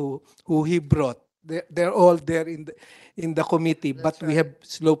here who he brought. They're all there in the committee, That's but we right. have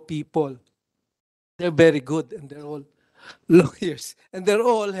slow people. They're very good, and they're all lawyers, and they're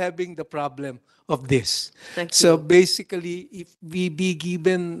all having the problem of this. Thank So you. basically, if we be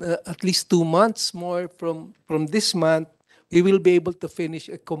given at least 2 months more from this month, we will be able to finish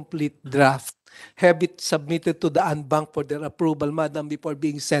a complete draft, have it submitted to the Anbank for their approval, Madam, before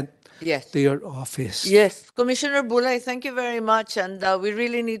being sent Yes. to your office. Yes, Commissioner Bulay, thank you very much. And we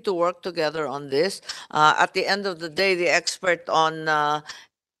really need to work together on this. At the end of the day, the expert on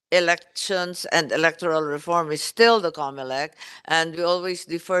elections and electoral reform is still the COMELEC, and we always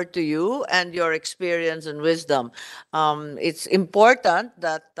defer to you and your experience and wisdom. It's important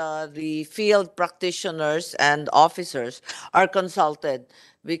that the field practitioners and officers are consulted,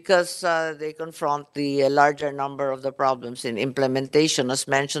 because they confront the larger number of the problems in implementation, as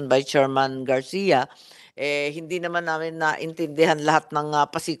mentioned by Chairman Garcia. Hindi naman namin naintindihan lahat ng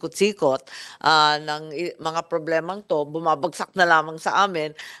pasikot-sikot ng mga problemang to, bumabagsak na lamang sa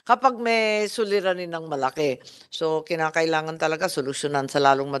amin kapag may suliranin ng malaki. So, kinakailangan talaga solusyonan sa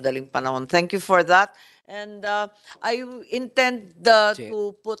lalong madaling panahon. Thank you for that. And I intend Chair.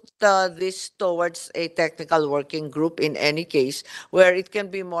 to put this towards a technical working group in any case, where it can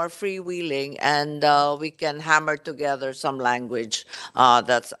be more freewheeling and we can hammer together some language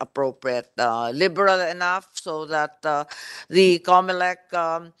that's appropriate, liberal enough so that the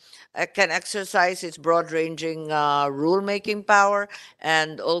COMELEC can exercise its broad-ranging rule-making power,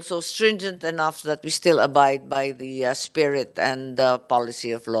 and also stringent enough that we still abide by the spirit and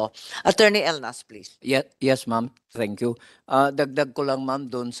policy of law. Attorney Elnas, please. Yes, ma'am. Thank you. Dagdag ko lang, ma'am,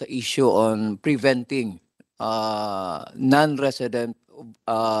 doon sa issue on preventing non-resident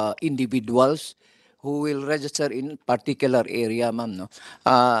individuals who will register in particular area, ma'am, no?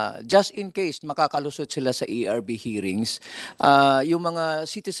 Just in case makakalusot sila sa ERB hearings, yung mga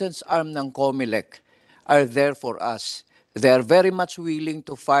citizens arm ng COMELEC are there for us. They are very much willing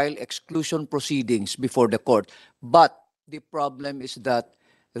to file exclusion proceedings before the court. But the problem is that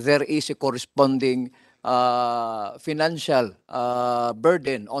there is a corresponding financial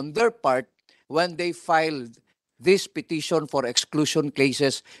burden on their part when they filed this petition for exclusion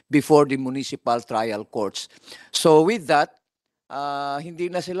cases before the municipal trial courts. So with that, hindi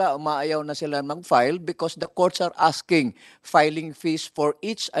na sila, umaayaw na sila mag-file because the courts are asking filing fees for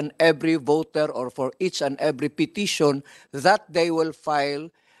each and every voter or for each and every petition that they will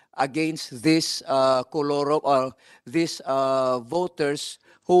file against this coloro or these voters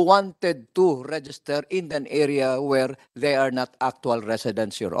who wanted to register in an area where they are not actual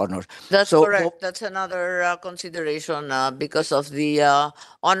residents, Your Honor. That's So, correct. That's another consideration because of the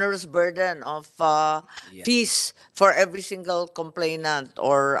onerous burden of Yeah. fees for every single complainant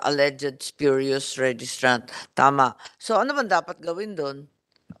or alleged spurious registrant. Tama. So ano bang dapat gawin doon?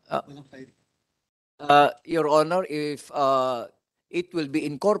 Your Honor, if it will be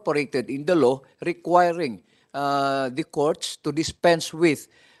incorporated in the law requiring the courts to dispense with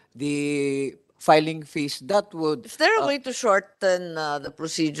the filing fees, that would Is there a way to shorten the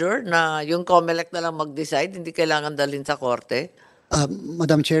procedure na yung COMELEC na lang mag-decide, hindi kailangan dalhin sa korte?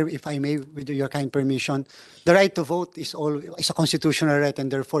 Madam Chair, if I may, with your kind permission, the right to vote is a constitutional right, and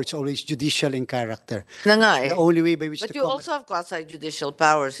therefore it's always judicial in character. Na nga eh. The only way by which But the you also have quasi-judicial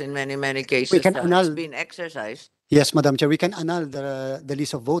powers in many, many cases can that annul- it's been exercised. Yes, Madam Chair, we can annul the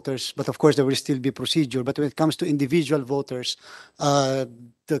list of voters, but of course there will still be procedure. But when it comes to individual voters,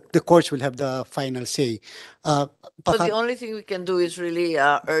 the courts will have the final say. So the only thing we can do is really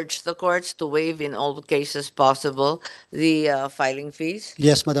urge the courts to waive in all the cases possible the filing fees.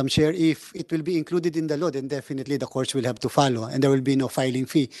 Yes, Madam Chair, if it will be included in the law, then definitely the courts will have to follow, and there will be no filing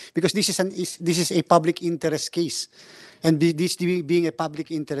fee, because this is a public interest case, and this being a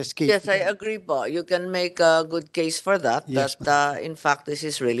public interest case. Yes, I agree po. You can make a good case for that. Yes, That in fact this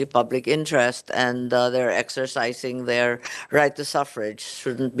is really public interest, and they're exercising their right to suffrage.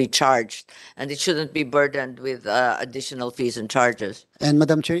 Shouldn't be charged, and it shouldn't be burdened with additional fees and charges. And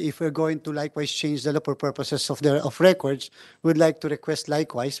Madam Chair, if we're going to likewise change the law for purposes of records, we'd like to request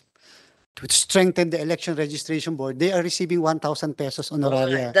likewise to strengthen the election registration board. They are receiving 1,000 pesos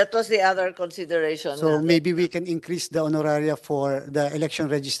honoraria. That was the other consideration. So natin. maybe we can increase the honoraria for the election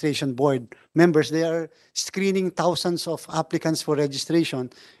registration board members. They are screening thousands of applicants for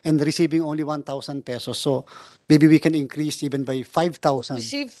registration and receiving only 1,000 pesos. So maybe we can increase even by 5,000.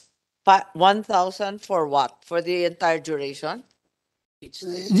 Receive 1,000 for what? For the entire duration?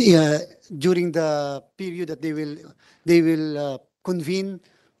 During the period that they will convene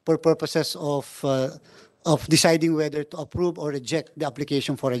for purposes of deciding whether to approve or reject the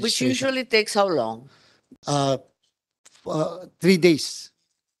application for Which registration. usually takes how long? 3 days.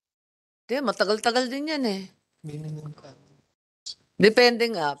 Di, matagal-tagal din yan eh.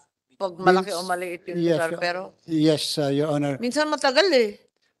 Depende nga. Pag malaki o maliit yung Yes, lugar. Pero Yes, Your Honor. minsan matagal eh.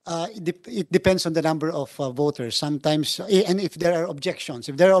 It depends on the number of voters. Sometimes, and if there are objections.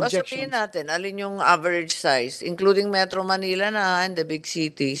 If there are Sabihin objections, natin, alin yung average size, including Metro Manila na and the big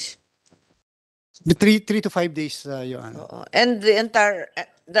cities. the 3 to 5 days, Your Honor. Oo. And the entire,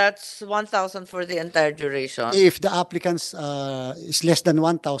 that's 1,000 for the entire duration. If the applicants is less than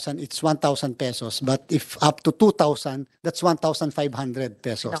 1,000, it's 1,000 pesos. But if up to 2,000, that's 1,500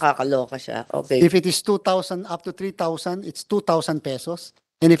 pesos. Nakakaloka siya. Okay. If it is 2,000 up to 3,000, it's 2,000 pesos.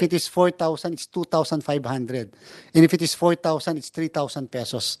 And if it is 4,000, it's 2,500. And if it is 4,000, it's 3,000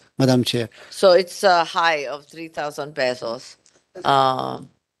 pesos, Madam Chair. So it's a high of 3,000 pesos.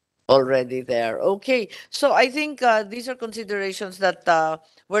 already there. Okay, so I think these are considerations that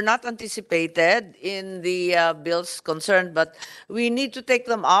were not anticipated in the bills concerned, but we need to take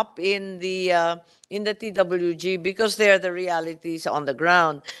them up in the TWG because they are the realities on the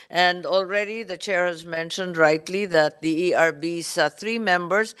ground. And already the chair has mentioned rightly that the ERB's three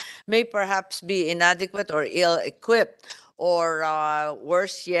members may perhaps be inadequate or ill-equipped, or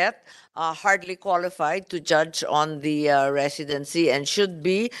worse yet, hardly qualified to judge on the residency, and should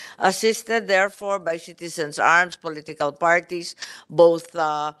be assisted, therefore, by citizens' arms, political parties, both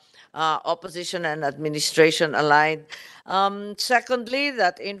opposition and administration aligned. Secondly,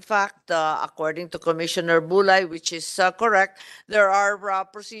 that in fact, according to Commissioner Bulay, which is correct, there are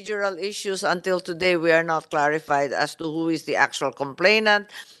procedural issues. Until today, we are not clarified as to who is the actual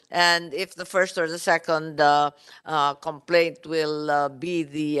complainant, and if the first or the second complaint will be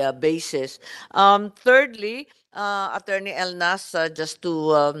the basis. Thirdly, Attorney Elnas, just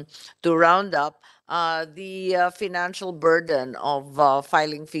to round up, the financial burden of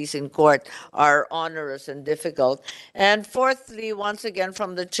filing fees in court are onerous and difficult. And fourthly, once again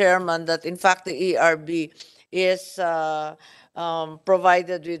from the chairman, that in fact the ERB is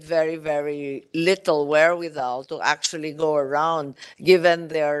provided with very, very little wherewithal to actually go around, given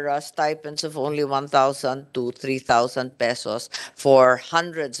their stipends of only 1,000 to 3,000 pesos for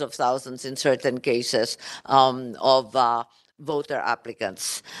hundreds of thousands in certain cases of voter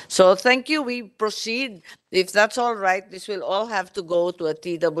applicants. So thank you. We proceed. If that's all right, this will all have to go to a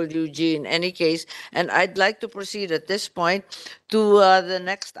TWG in any case. And I'd like to proceed at this point to the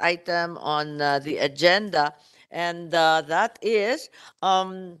next item on the agenda. And that is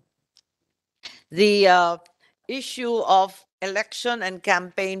the issue of election and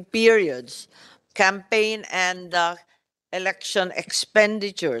campaign periods, campaign and election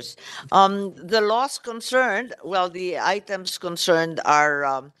expenditures. The laws concerned, well, the items concerned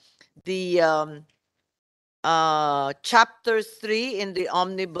are the Chapter 3 in the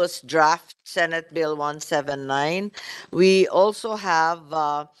Omnibus Draft Senate Bill 179. We also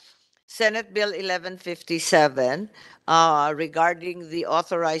have Senate Bill 1157 regarding the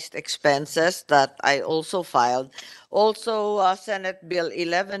authorized expenses that I also filed. Also, Senate Bill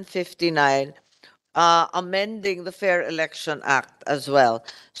 1159 amending the Fair Election Act as well.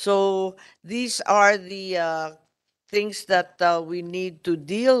 So these are the things that we need to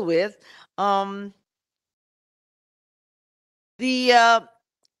deal with. The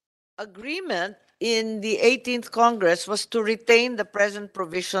agreement in the 18th Congress was to retain the present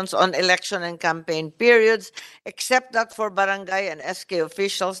provisions on election and campaign periods, except that for barangay and SK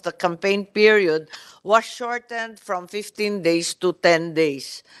officials, the campaign period was shortened from 15 days to 10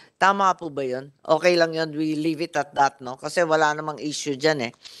 days. Tama po ba yun? Okay lang yun, we leave it at that, no? Kasi wala namang issue dyan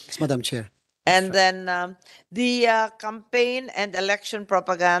eh. Yes, Madam Chair. And then the campaign and election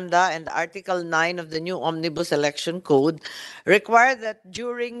propaganda and Article 9 of the new Omnibus Election Code require that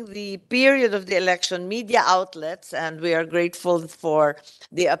during the period of the election, media outlets, and we are grateful for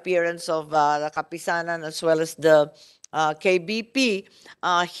the appearance of the Kapisanan as well as the KBP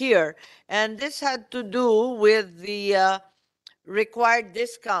here. And this had to do with the required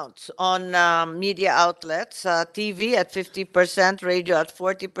discounts on media outlets, TV at 50%, radio at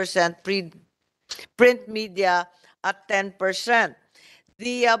 40%, print media at 10%.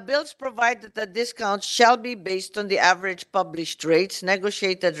 The bills provide that the discounts shall be based on the average published rates,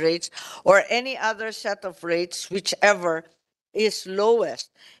 negotiated rates, or any other set of rates, whichever is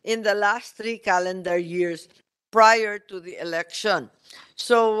lowest in the last 3 calendar years prior to the election.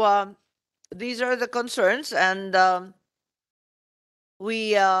 So these are the concerns, and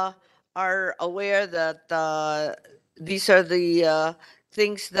we are aware that these are the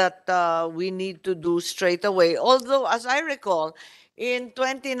things that we need to do straight away. Although, as I recall, in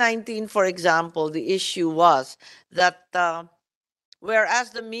 2019, for example, the issue was that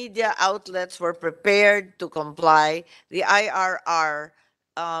whereas the media outlets were prepared to comply, the IRR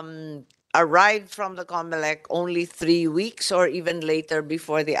arrived from the COMELEC only 3 weeks or even later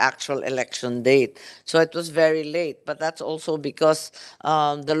before the actual election date. So it was very late, but that's also because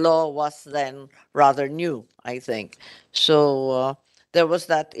the law was then rather new, I think. So there was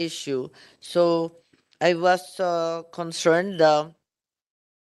that issue. So I was concerned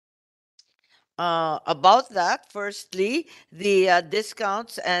about that. Firstly, the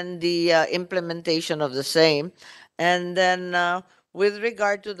discounts and the implementation of the same. And then with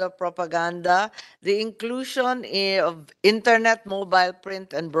regard to the propaganda, the inclusion of internet, mobile,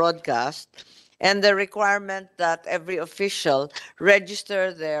 print, and broadcast, and the requirement that every official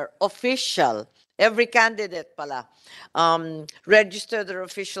register their official, every candidate pala, register their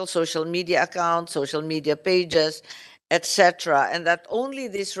official social media accounts, social media pages, etc., and that only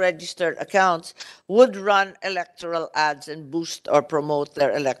these registered accounts would run electoral ads and boost or promote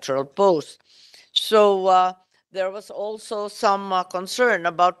their electoral posts. So there was also some concern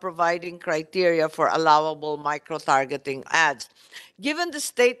about providing criteria for allowable micro-targeting ads. Given the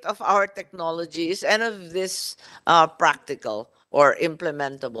state of our technology, is any of this practical or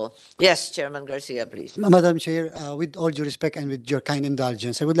implementable? Yes, Chairman Garcia, please. Madam Chair, with all due respect and with your kind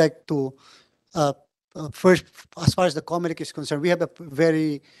indulgence, I would like to uh, first, as far as the COMELEC is concerned, we have a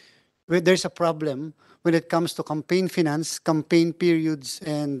there's a problem when it comes to campaign finance, campaign periods,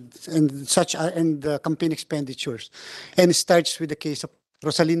 and such and campaign expenditures, and it starts with the case of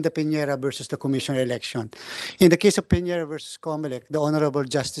Rosalinda Peñera versus the commissioner election. In the case of Peñera versus COMELEC, the Honorable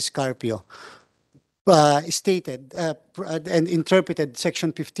Justice Carpio stated and interpreted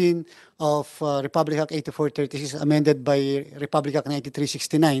Section 15 of Republic Act 8436, amended by Republic Act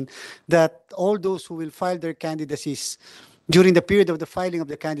 9369, that all those who will file their candidacies during the period of the filing of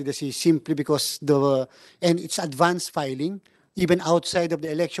the candidacy, simply because and it's advanced filing, even outside of the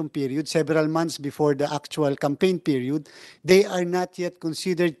election period, several months before the actual campaign period, they are not yet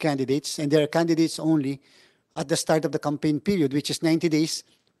considered candidates, and they are candidates only at the start of the campaign period, which is 90 days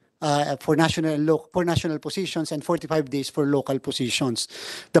for national positions and 45 days for local positions.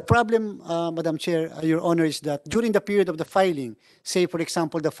 The problem, Madam Chair, Your Honor, is that during the period of the filing, say for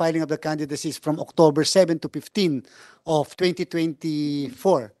example the filing of the candidacies from October 7 to 15 of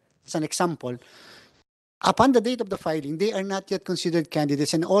 2024, as an example, upon the date of the filing, they are not yet considered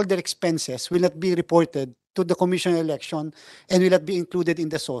candidates, and all their expenses will not be reported to the commission election and will not be included in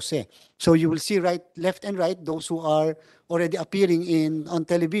the SOSE. So you will see left and right, those who are already appearing on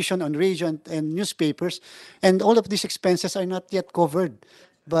television, on radio, and newspapers, and all of these expenses are not yet covered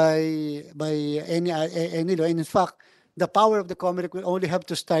by any law. And in fact, the power of the COMELEC will only have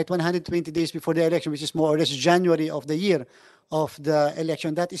to start 120 days before the election, which is more or less January of the year of the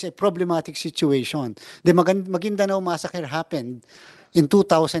election. That is a problematic situation. The Maguindanao massacre happened in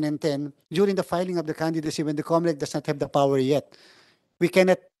 2010 during the filing of the candidacy when the COMELEC does not have the power yet. We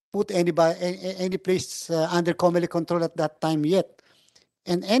cannot put any place under COMELEC control at that time yet.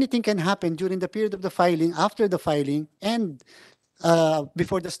 And anything can happen during the period of the filing, after the filing, and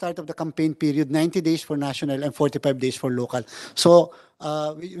before the start of the campaign period, 90 days for national and 45 days for local. So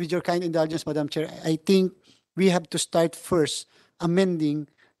with your kind indulgence, Madam Chair, I think we have to start first amending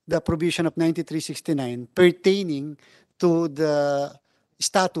the provision of 9369 pertaining to the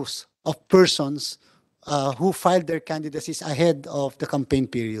status of persons who filed their candidacies ahead of the campaign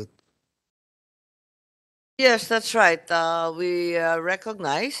period. Yes, that's right. We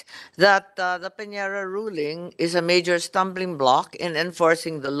recognize that the Peñera ruling is a major stumbling block in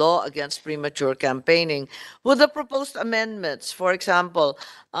enforcing the law against premature campaigning. Would the proposed amendments, for example,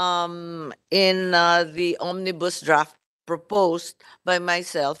 in the Omnibus draft proposed by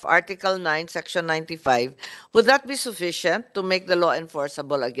myself, Article 9, Section 95, would that be sufficient to make the law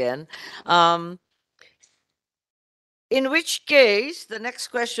enforceable again? In which case, the next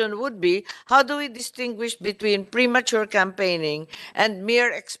question would be, how do we distinguish between premature campaigning and mere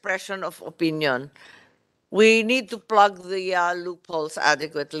expression of opinion? We need to plug the loopholes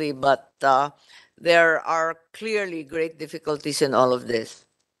adequately, but there are clearly great difficulties in all of this.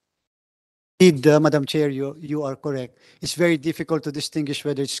 Indeed, Madam Chair, you are correct. It's very difficult to distinguish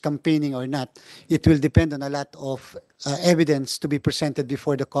whether it's campaigning or not. It will depend on a lot of evidence to be presented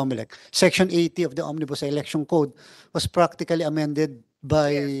before the COMELEC. Section 80 of the Omnibus Election Code was practically amended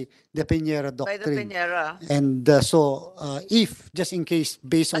by the Peñera By the doctrine. Peñera. And so if, just in case,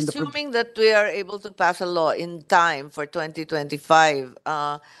 based on the... Assuming that we are able to pass a law in time for 2025,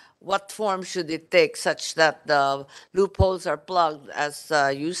 what form should it take such that the loopholes are plugged, as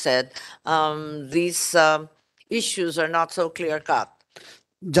you said? These issues are not so clear cut.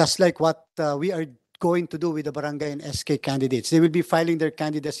 Just like what we are going to do with the barangay and SK candidates. They will be filing their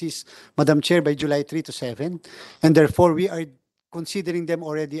candidacies, Madam Chair, by July 3 to 7. And therefore, we are considering them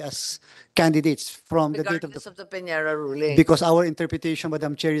already as candidates from the date of Regardless of the Peñera ruling. because our interpretation,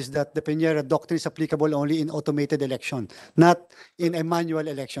 Madam Chair, is that the Peñera doctrine is applicable only in automated election, not in a manual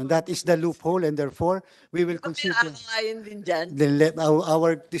election. That is the loophole, and therefore, we will consider... Ayon din dyan. Then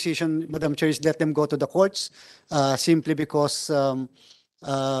our decision, Madam Chair, is let them go to the courts simply because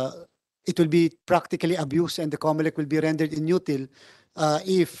it will be practically abused and the COMELEC will be rendered inutile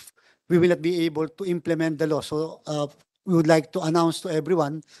if we will not be able to implement the law. So we would like to announce to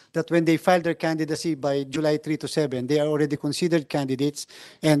everyone that when they file their candidacy by July 3 to 7, they are already considered candidates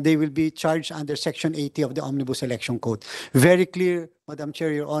and they will be charged under Section 80 of the Omnibus Election Code. Very clear, Madam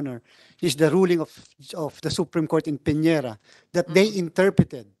Chair, Your Honor, is the ruling of the Supreme Court in Peñera that they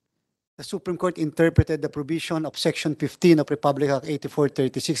interpreted the Supreme Court interpreted the provision of Section 15 of Republic Act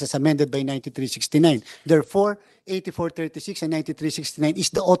 8436 as amended by 9369. Therefore, 8436 and 9369 is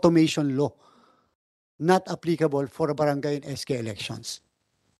the automation law, not applicable for barangay and SK elections.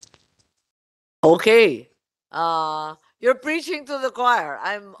 Okay. You're preaching to the choir.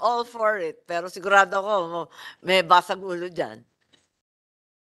 I'm all for it. Pero sigurado ako, may basag ulo dyan.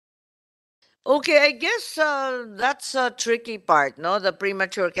 Okay, I guess that's a tricky part, no? The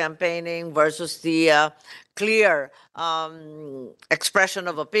premature campaigning versus the clear expression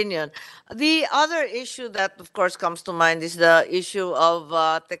of opinion. The other issue that, of course, comes to mind is the issue of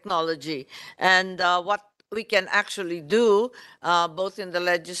technology and what we can actually do, both in the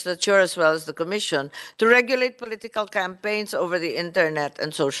legislature as well as the commission, to regulate political campaigns over the internet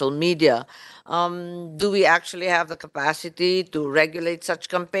and social media. Do we actually have the capacity to regulate such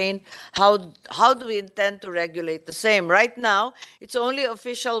campaign? How do we intend to regulate the same? Right now, it's only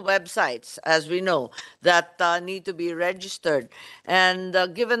official websites, as we know, that need to be registered. And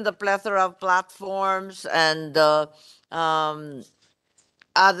given the plethora of platforms and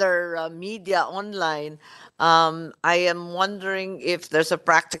other media online, I am wondering if there's a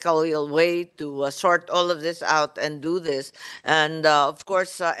practical way to sort all of this out and do this. And of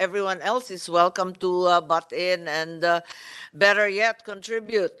course, everyone else is welcome to butt in and better yet,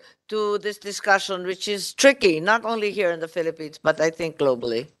 contribute to this discussion, which is tricky, not only here in the Philippines, but I think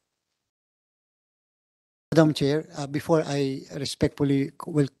globally. Madam Chair, before I respectfully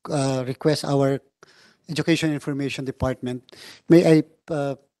will request our Education Information Department, may I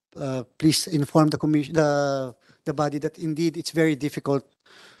please inform the commission, the body that indeed it's very difficult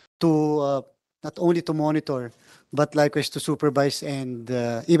to not only to monitor, but likewise to supervise and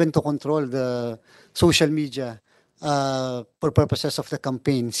even to control the social media for purposes of the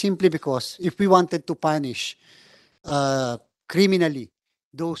campaign. Simply because if we wanted to punish criminally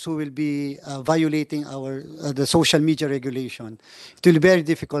those who will be violating our the social media regulation, it will be very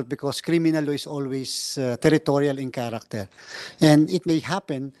difficult because criminal law is always territorial in character, and it may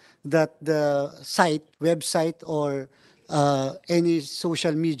happen that the website, or any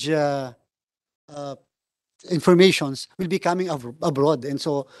social media informations will be coming abroad, and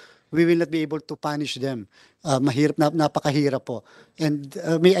so we will not be able to punish them. Mahirap, napakahirap po. And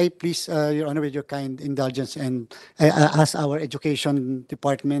may I please, Your Honor, with your kind indulgence, and ask our Education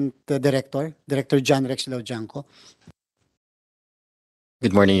Department Director John Rex Laujanco.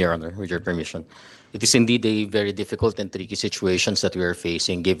 Good morning, Your Honor, with your permission. It is indeed a very difficult and tricky situations that we are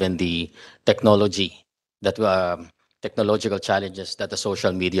facing given the technology that technological challenges that the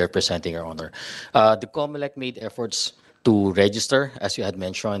social media are presenting, Your Honor. The COMELEC made efforts to register, as you had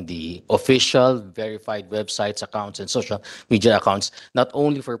mentioned, the official verified websites, accounts, and social media accounts, not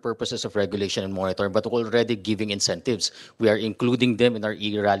only for purposes of regulation and monitoring, but already giving incentives. We are including them in our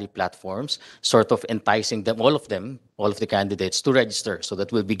e-rally platforms, sort of enticing them, all of the candidates, to register, so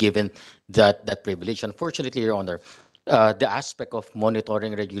that we'll be given that privilege. Unfortunately, Your Honor, the aspect of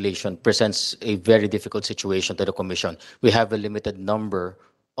monitoring regulation presents a very difficult situation to the Commission. We have a limited number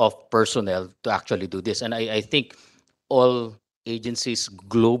of personnel to actually do this. And I think all agencies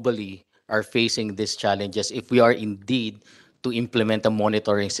globally are facing these challenges if we are indeed to implement a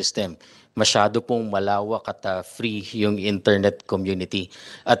monitoring system. Masyado pong malawak at free yung internet community.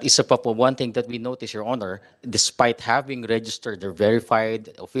 At isa pa po, one thing that we notice, Your Honor, despite having registered their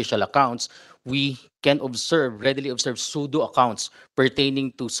verified official accounts, we can readily observe pseudo accounts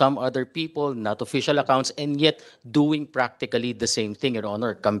pertaining to some other people, not official accounts, and yet doing practically the same thing, Your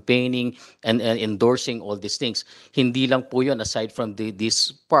Honor, campaigning and endorsing all these things. Hindi lang po yun, aside from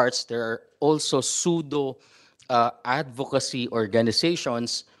these parts, there are also pseudo advocacy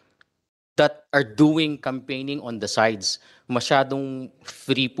organizations that are doing campaigning on the sides. Masyadong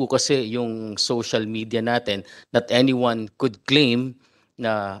free po kasi yung social media natin that anyone could claim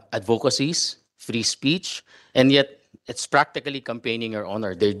na advocacies, free speech, and yet it's practically campaigning, Your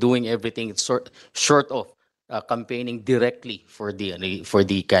Honor. They're doing everything short of campaigning directly for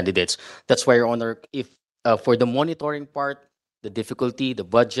the candidates. That's why, Your Honor, if for the monitoring part, the difficulty, the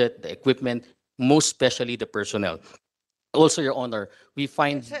budget, the equipment, most especially the personnel. Also, Your Honor, we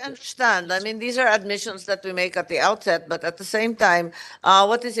find Yes, I understand. I mean, these are admissions that we make at the outset, but at the same time,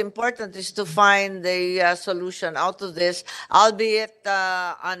 what is important is to find the solution out of this, albeit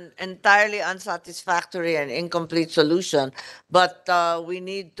an entirely unsatisfactory and incomplete solution. But we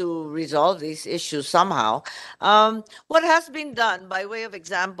need to resolve these issues somehow. What has been done, by way of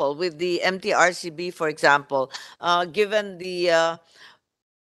example, with the MTRCB, for example, given the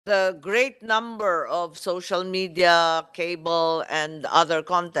great number of social media, cable, and other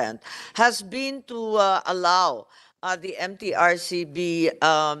content has been to allow the MTRCB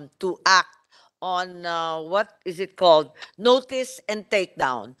to act on what is it called? Notice and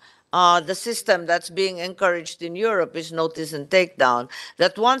takedown. The system that's being encouraged in Europe is notice and takedown.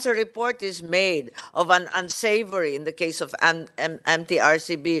 That once a report is made of an unsavory, in the case of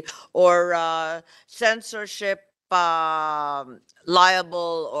MTRCB, or censorship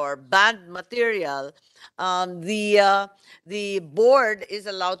liable or banned material, the board is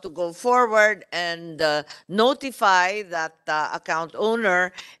allowed to go forward and notify that account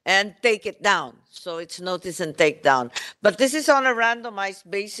owner and take it down. So it's notice and take down. But this is on a randomized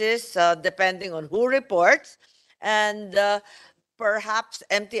basis, depending on who reports. And perhaps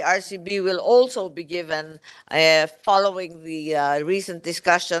MTRCB will also be given, following the recent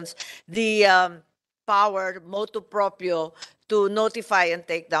discussions, the power motu proprio to notify and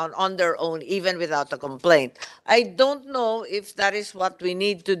take down on their own, even without a complaint. I don't know if that is what we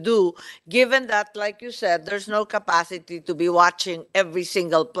need to do, given that, like you said, there's no capacity to be watching every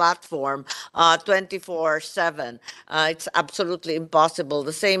single platform 24/7. It's absolutely impossible.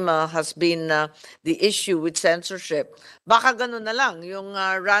 The same has been the issue with censorship. Baka ganun na lang, yung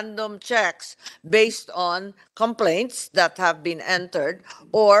random checks based on complaints that have been entered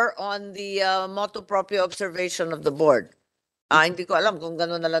or on the motu proprio observation of the board. Hindi ko alam kung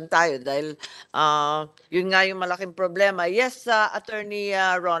gano'n na lang tayo dahil yun nga yung malaking problema. Yes, Attorney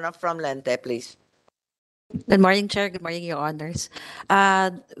Rona from Lente, please. Good morning, Chair. Good morning, Your Honors.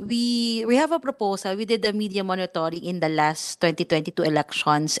 We have a proposal. We did the media monitoring in the last 2022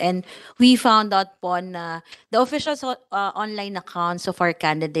 elections, and we found out po na the official online accounts of our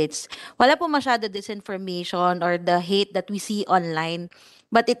candidates, wala po masyado disinformation or the hate that we see online.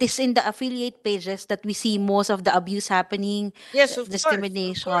 But it is in the affiliate pages that we see most of the abuse happening, Yes, of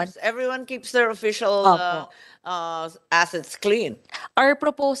discrimination. course. Everyone keeps their official Opo. assets clean. Our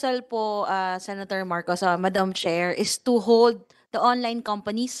proposal po, Senator Marcos, Madam Chair, is to hold the online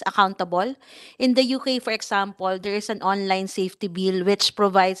companies accountable. In the UK, for example, there is an online safety bill which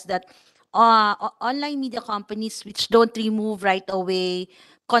provides that online media companies which don't remove right away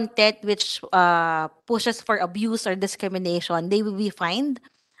content which pushes for abuse or discrimination, they will be fined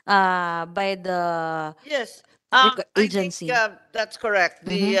by the Yes. agency. I think that's correct.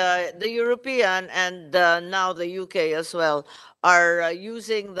 The European and now the UK as well are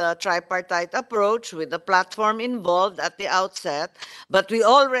using the tripartite approach with the platform involved at the outset, but we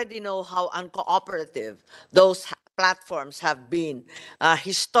already know how uncooperative those platforms have been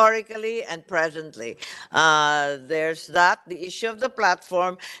historically and presently. There's that, the issue of the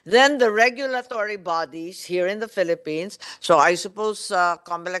platform, then the regulatory bodies here in the Philippines. So I suppose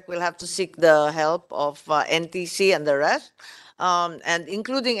COMELEC will have to seek the help of NTC and the rest. And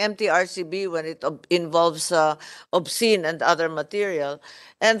including MTRCB when it involves obscene and other material.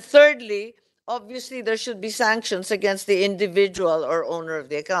 And thirdly, obviously there should be sanctions against the individual or owner of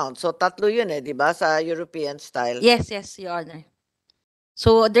the account. So tatlo yun di ba, sa European style? Yes, Your Honor.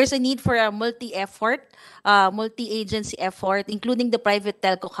 So there's a need for a multi-effort, multi-agency effort, including the private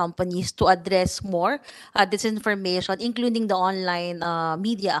telco companies to address more disinformation, including the online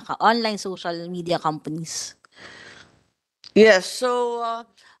online social media companies. Yes, so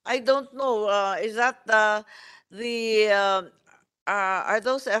I don't know. Is that the are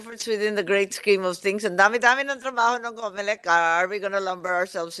those efforts within the great scheme of things? And dami-dami ng trabaho ng COMELEC. Are we gonna lumber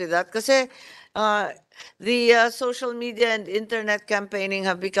ourselves with that? Kasi the social media and internet campaigning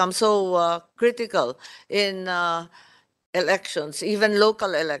have become so critical in elections, even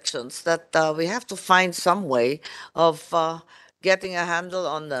local elections, that we have to find some way of getting a handle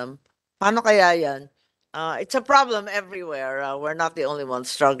on them. Paano kaya yan? It's a problem everywhere. We're not the only ones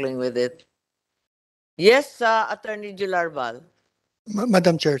struggling with it. Yes, Attorney Jularbal.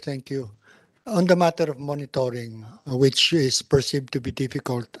 Madam Chair, thank you. On the matter of monitoring, which is perceived to be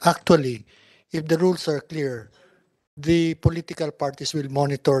difficult, actually, if the rules are clear, the political parties will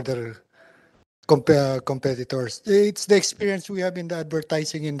monitor their competitors. It's the experience we have in the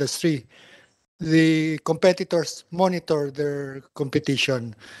advertising industry. The competitors monitor their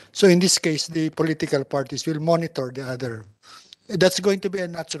competition. So in this case, the political parties will monitor the other. That's going to be a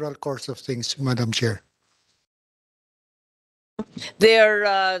natural course of things, Madam Chair.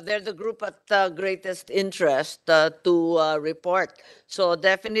 They're the group at greatest interest to report. So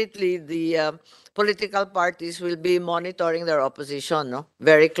definitely the political parties will be monitoring their opposition, no,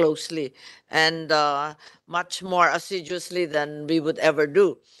 very closely and much more assiduously than we would ever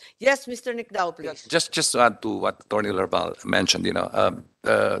do. Yes, Mr. Nicdao, please. Just to add to what Attorney Larbal mentioned, in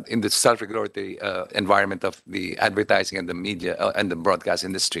the self-regulatory environment of the advertising and the media and the broadcast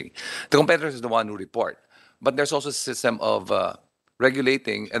industry, the competitors is the one who report. But there's also a system of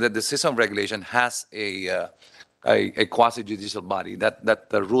regulating, and that the system of regulation has a a quasi-judicial body that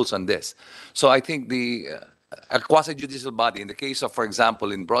rules on this. So I think a quasi-judicial body, in the case of, for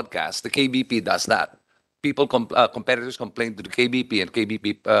example, in broadcast, the KBP does that. Competitors complain to the KBP, and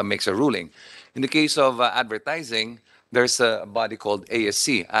KBP makes a ruling. In the case of advertising, there's a body called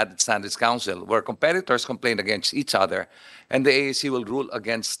ASC, Ad Standards Council, where competitors complain against each other, and the ASC will rule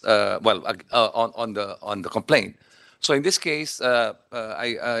against, on the complaint. So in this case,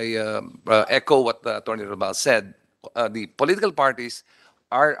 I echo what Attorney Rabal said. The political parties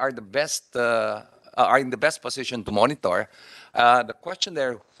are the best, are in the best position to monitor. The question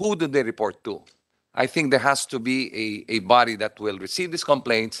there, who do they report to? I think there has to be a body that will receive these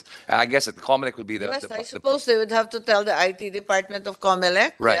complaints. I guess at COMELEC will be Yes, I suppose they would have to tell the IT department of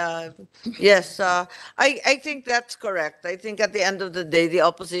COMELEC. Right. Yes, I think that's correct. I think at the end of the day, the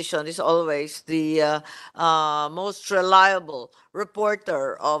opposition is always the most reliable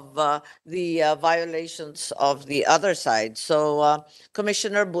reporter of the violations of the other side. So,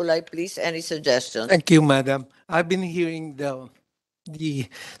 Commissioner Bulay, please, any suggestions? Thank you, Madam. I've been hearing the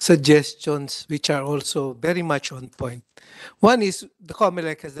suggestions which are also very much on point. One is the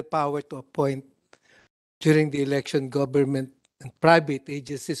COMELEC has the power to appoint during the election government and private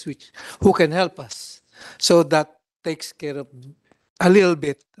agencies who can help us. So that takes care of a little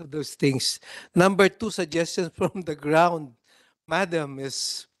bit of those things. Number two suggestions from the ground, Madam,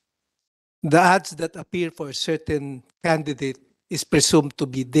 is the ads that appear for a certain candidate is presumed to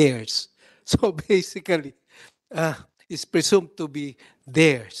be theirs. So basically, is presumed to be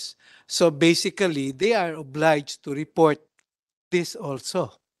theirs. So basically, they are obliged to report this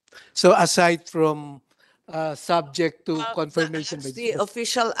also. So aside from subject to confirmation by The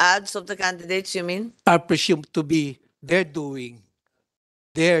official ads of the candidates, you mean? are presumed to be their doing.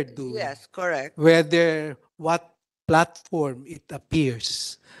 Yes, correct. Whether what platform it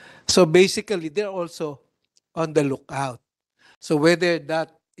appears. So basically, they're also on the lookout. So whether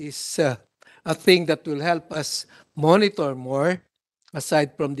that is a thing that will help us monitor more,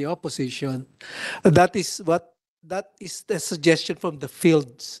 aside from the opposition, that is the suggestion from the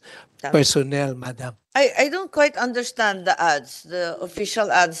field's personnel, Madam. I don't quite understand the ads. The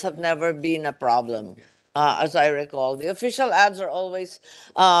official ads have never been a problem, as I recall. The official ads are always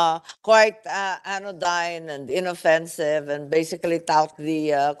quite anodyne and inoffensive and basically tout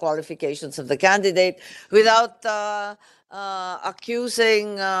the qualifications of the candidate without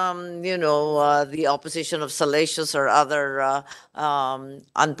accusing, the opposition of salacious or other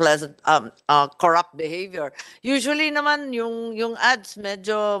unpleasant, corrupt behavior. Usually naman, yung ads,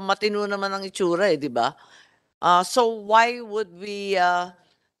 medyo matino naman ang itsura di ba? So why would we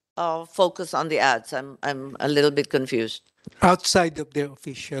focus on the ads? I'm a little bit confused. Outside of their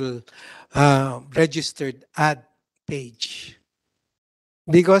official registered ad page.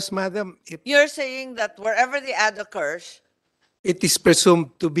 Because, Madam, if You're saying that wherever the ad occurs, it is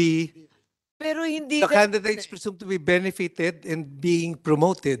presumed to be, pero hindi the ka- candidate is presumed to be benefited and being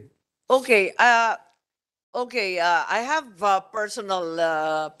promoted. Okay, I have personal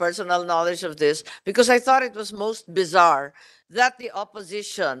knowledge of this because I thought it was most bizarre that the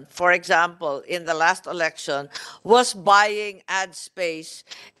opposition, for example, in the last election, was buying ad space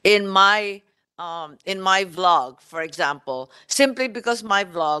in my vlog, for example, simply because my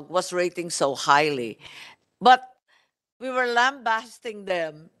vlog was rating so highly. But we were lambasting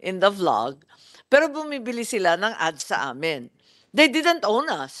them in the vlog, pero bumibili sila ng ads sa amin. They didn't own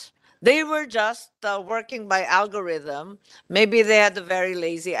us. They were just working by algorithm. Maybe they had a very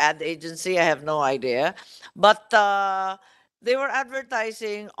lazy ad agency. I have no idea. But they were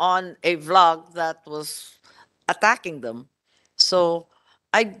advertising on a vlog that was attacking them. So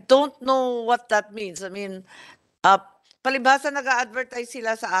I don't know what that means. I mean, palibhasa nag-a-advertise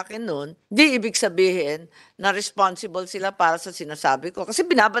sila sa akin noon, di ibig sabihin na responsible sila para sa sinasabi ko. Kasi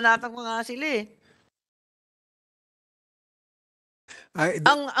binabanatan ko nga sila eh.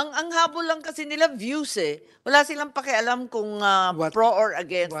 Ang habol lang kasi nila views eh. Wala silang pakialam kung pro or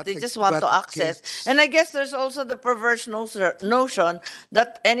against. They just want to access. And I guess there's also the perverse notion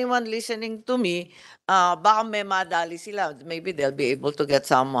that anyone listening to me, baka may madali sila. Maybe they'll be able to get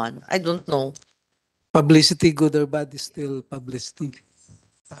someone. I don't know. Publicity, good or bad, is still publicity.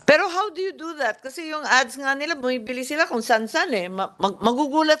 Pero how do you do that? Kasi yung ads nga nila, bumibili sila kung san-san eh.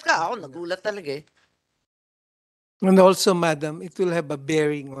 Magugulat ka. Ako, nagulat talaga eh. And also, Madam, it will have a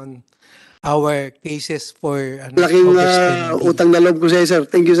bearing on our cases for Laking overspending. utang na loob ko sa'yo, sir.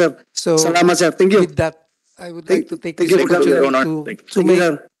 Thank you, sir. So, Salamat, sir. Thank you. with that, I would like to take Thank this you, Your opportunity Honor. to Thank you, make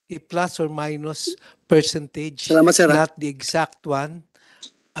sir. a plus or minus percentage, Salamat, sir. not the exact one,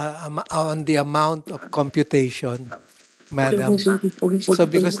 on the amount of computation, Madam. So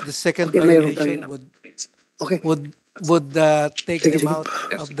because the second Okay, mayroon violation kanina. Okay. would take Sige, them sige. out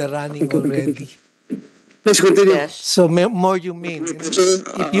of the running Thank you, thank you. already. Please continue. Yes. So more you mean. Sir,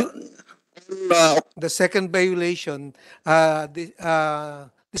 If you uh, the second violation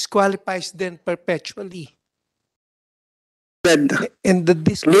disqualifies them perpetually. led And the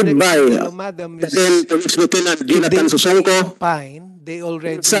led by disqualification, madam, then is Police Lieutenant if Jonathan they Susongko fine, they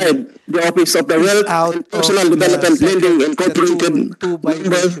already inside the Office of the is Wealth out and of Personal Development Lending the Incorporated two number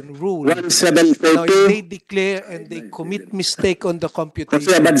violation rule. Now, if 1742 they declare and they commit mistake on the Jose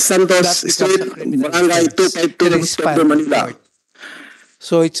computation, Abad Santos that becomes Street, a criminal Barangay offense and 252, is Tondo, filed in Manila. court.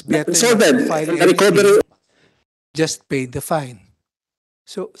 So it's better not Insolvent to file and the recovery. anything, just pay the fine.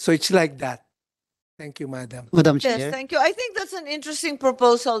 So it's like that. Thank you, madam. Madam Yes, Chair. thank you. I think that's an interesting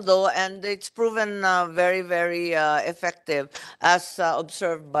proposal, though, and it's proven very, very effective, as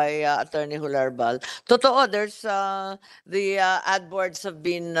observed by Attorney Hularbal. Totoo, there's the ad boards have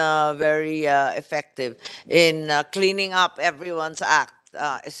been very effective in cleaning up everyone's act,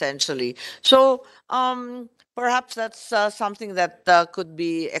 essentially. So, perhaps that's something that could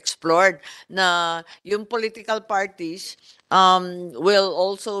be explored. Na yung political parties will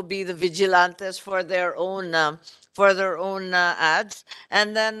also be the vigilantes for their own ads,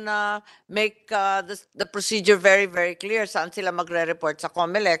 and then make the procedure very, very clear. Saan sila magre-report sa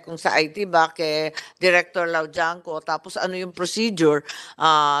COMELEC, kung sa IT ba kay Director Laujanco, tapos ano yung procedure,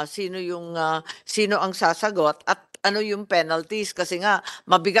 sino ang sasagot, at ano yung penalties, kasi nga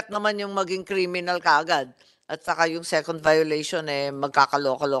mabigat naman yung maging criminal kaagad. At saka yung second violation,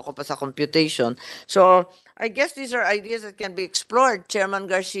 magkakaloko-loko pa sa computation. So, I guess these are ideas that can be explored, Chairman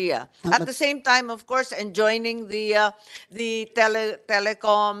Garcia. At the same time, of course, enjoining the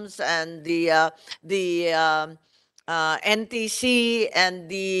telecoms and the NTC and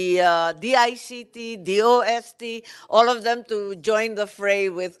the DICT, DOST, all of them to join the fray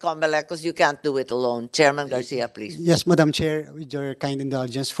with COMELEC, because you can't do it alone. Chairman Garcia, please. Yes, Madam Chair, with your kind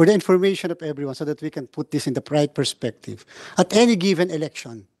indulgence, for the information of everyone so that we can put this in the right perspective. At any given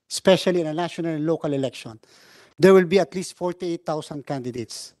election, especially in a national and local election, there will be at least 48,000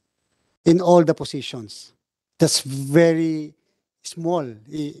 candidates in all the positions. That's very small.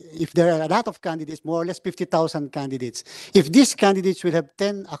 If there are a lot of candidates, more or less 50,000 candidates, if these candidates will have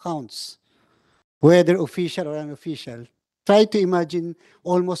 10 accounts, whether official or unofficial, try to imagine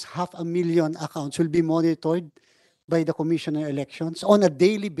almost 500,000 accounts will be monitored by the Commission on Elections on a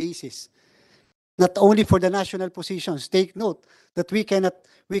daily basis. Not only for the national positions. Take note that we cannot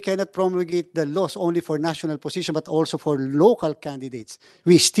promulgate the laws only for national position, but also for local candidates.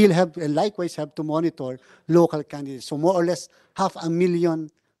 We still have, likewise have to monitor local candidates. So more or less 500,000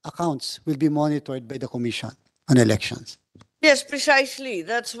 accounts will be monitored by the Commission on Elections. Yes, precisely.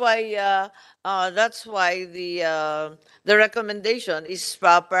 That's why the recommendation is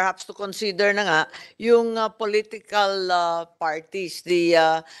perhaps to consider na nga yung political parties,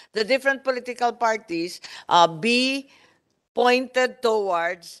 the different political parties be pointed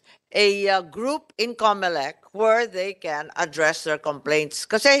towards a group in COMELEC where they can address their complaints.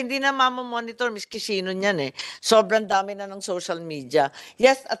 Kasi hindi na mamamonitor miski sino niyan eh. Sobrang dami na ng social media.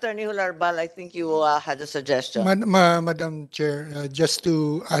 Yes, Attorney Hularbal, I think you had a suggestion. Madam Chair, just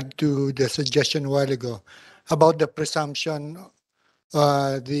to add to the suggestion a while ago about the presumption,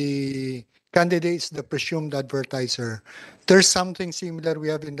 the candidate is the presumed advertiser. There's something similar we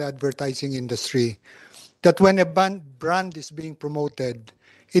have in the advertising industry, that when a brand is being promoted,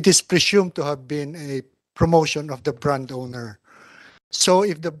 it is presumed to have been a promotion of the brand owner. So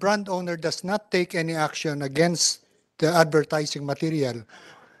if the brand owner does not take any action against the advertising material,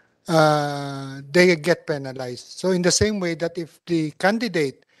 they get penalized. So in the same way that if the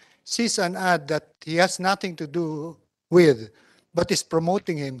candidate sees an ad that he has nothing to do with, but is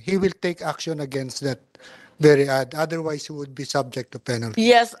promoting him, he will take action against that very ad. Otherwise, he would be subject to penalty.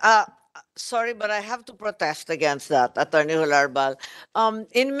 Yes, sorry, but I have to protest against that, Attorney Hularbal.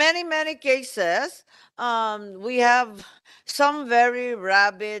 In many, many cases, we have some very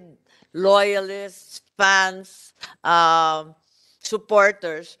rabid loyalists, fans,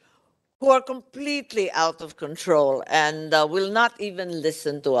 supporters who are completely out of control and will not even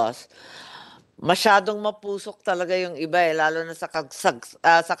listen to us. Masyadong mapusok talaga yung iba lalo na sa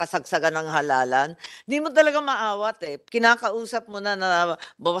kasagsagan ng halalan. Hindi mo talaga maawat Kinakausap mo na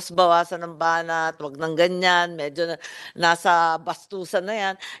bawas-bawasan ng banat, wag ng ganyan, medyo nasa bastusan na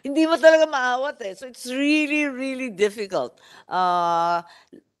yan. Hindi mo talaga maawat So it's really, really difficult.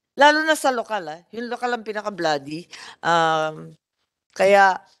 Lalo na sa lokal Yung lokal ang pinaka-bloody.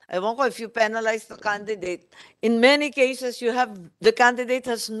 Kaya, ewan ko, if you penalize the candidate, in many cases, the candidate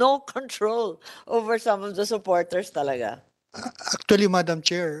has no control over some of the supporters talaga. Actually, Madam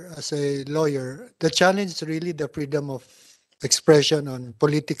Chair, as a lawyer, the challenge is really the freedom of expression on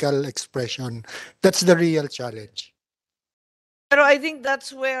political expression. That's the real challenge. Pero I think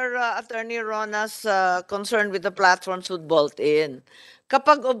that's where Attorney Rona's concern with the platforms would bolt in.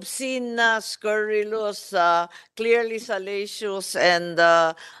 Kapag obscene na, scurrilous, clearly salacious, and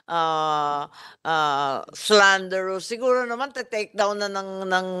slanderous, siguro naman take down na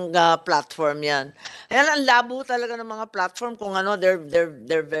ng platform yan. Ayan, ang labo talaga ng mga platform kung ano, they're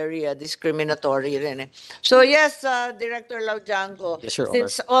very discriminatory rin eh. So yes, Director Laujanco, Yes, Your Honor.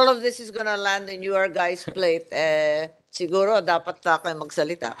 since all of this is gonna land in your guys' plate, siguro dapat kayo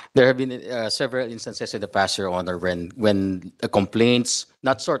magsalita. There have been several instances in the past, Your Honor, when complaints,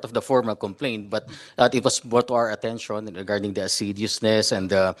 not sort of the formal complaint, but it was brought to our attention regarding the assiduousness and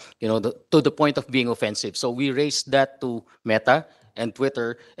to the point of being offensive. So we raised that to Meta and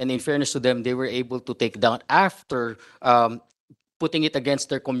Twitter, and in fairness to them, they were able to take down after putting it against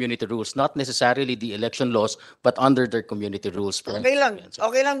their community rules, not necessarily the election laws, but under their community rules. Okay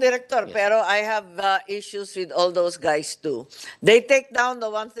lang, Director, Yes. pero I have issues with all those guys too. They take down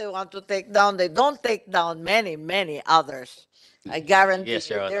the ones they want to take down. They don't take down many, many others. I guarantee Yes,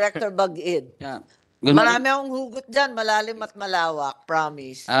 you, Your Honor. Director Bagid. Yeah. Good morning. Marami akong hugot dyan, malalim at malawak,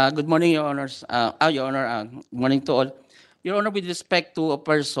 promise. Good morning, Your Honors. Your Honor, good morning to all. Your Honor, with respect to a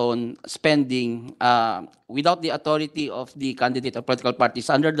person spending without the authority of the candidate of political parties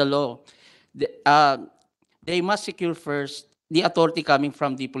under the law, they must secure first the authority coming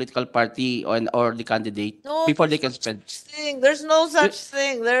from the political party or the candidate No, before they there's can no spend. such thing. There's no such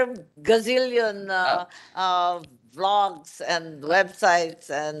thing. There are gazillion vlogs and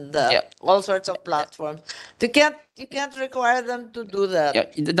websites and Yeah. all sorts of platforms. You can't require them to do that. Yeah,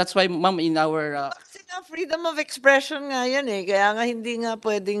 that's why, ma'am, in our Kasi nga, freedom of expression nga yan eh. Kaya nga hindi nga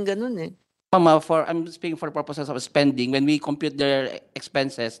pwedeng ganun eh. ma'am, I'm speaking for purposes of spending. When we compute their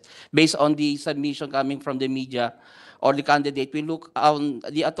expenses based on the submission coming from the media or the candidate, we look on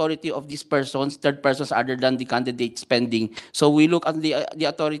the authority of these persons, third persons other than the candidate spending. So we look at the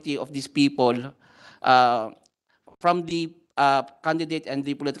authority of these people from the candidate and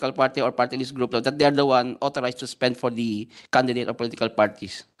the political party or party list group that they're the one authorized to spend for the candidate or political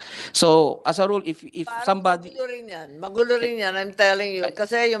parties. So as a rule, if Parang somebody magulo rin yan. Magulo rin yan, I'm telling you.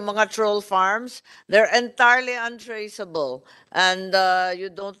 Kasi yung mga troll farms, they're entirely untraceable. And you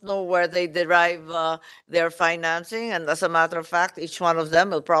don't know where they derive their financing. And as a matter of fact, each one of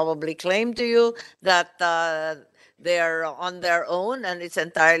them will probably claim to you that they're on their own and it's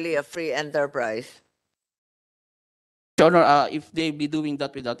entirely a free enterprise. Your Honor, if they be doing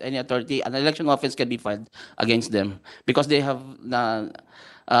that without any authority, an election offense can be filed against them because they have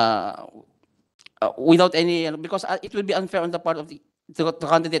without any, because it will be unfair on the part of the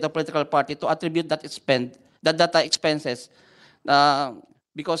candidate or political party to attribute that expenses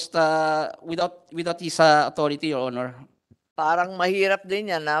because without his authority, Your Honor. Parang mahirap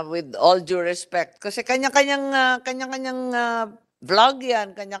din yan, with all due respect. Kasi kanya-kanyang vlog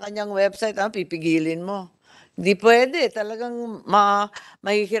yan, kanya-kanyang website, pipigilin mo. Hindi pwede, talagang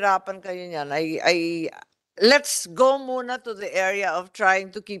mahihirapan kayo niyan. Let's go muna to the area of trying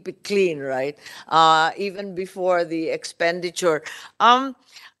to keep it clean, right? Even before the expenditure.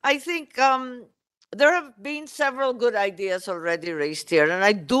 I think there have been several good ideas already raised here, and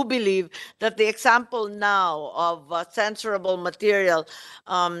I do believe that the example now of censorable material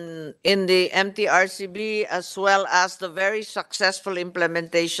in the MTRCB, as well as the very successful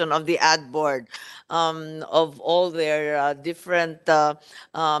implementation of the ad board of all their different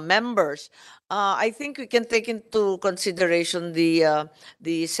members. I think we can take into consideration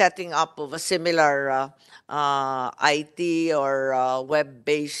the setting up of a similar IT or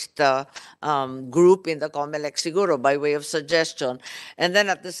web-based group in the COMELEC siguro by way of suggestion. And then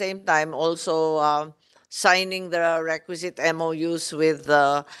at the same time also signing the requisite MOUs with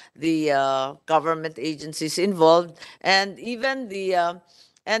the government agencies involved and even the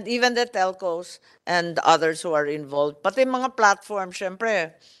telcos and others who are involved. Pati mga platform,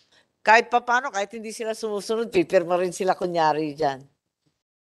 syempre, kahit papano, kahit hindi sila sumusunod, pipirma rin sila kunyari dyan.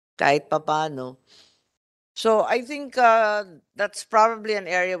 Kahit papano. So I think that's probably an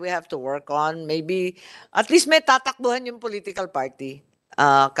area we have to work on. Maybe at least may tatakbuhan yung political party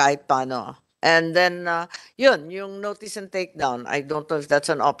kahit paano. And then yung notice and takedown, I don't know if that's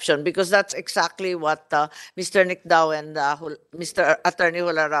an option because that's exactly what Mr. Nick Dow and Mr. Attorney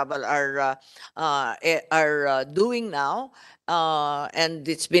Hularabal are doing now. And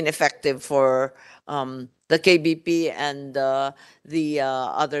it's been effective for the KBP and the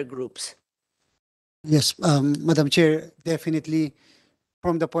other groups. Yes, Madam Chair, definitely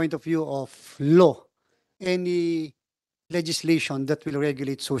from the point of view of law, any legislation that will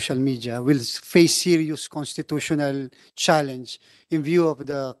regulate social media will face serious constitutional challenge in view of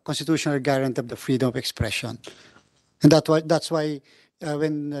the constitutional guarantee of the freedom of expression. And that's why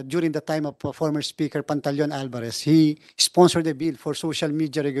when during the time of former Speaker Pantaleon Alvarez, he sponsored a bill for social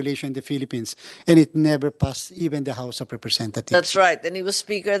media regulation in the Philippines, and it never passed even the House of Representatives. That's right. And he was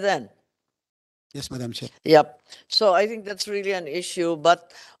speaker then. Yes, Madam Chair. Yep. So I think that's really an issue.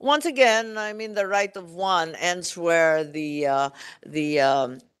 But once again, I mean, the right of one ends where the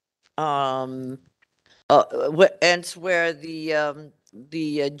um, ends where the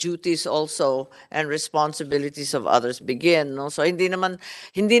duties also and responsibilities of others begin. No, so hindi naman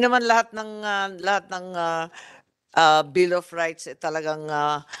lahat ng Bill of Rights talagang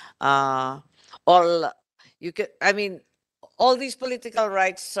all you can. I mean, all these political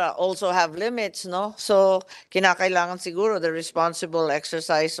rights also have limits, no? So, kinakailangan siguro the responsible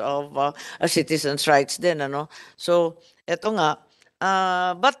exercise of a citizen's rights din, ano? So, eto nga.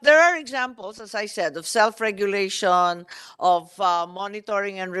 But there are examples, as I said, of self-regulation, of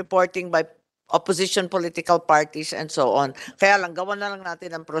monitoring and reporting by opposition political parties and so on. Kaya lang, gawan na lang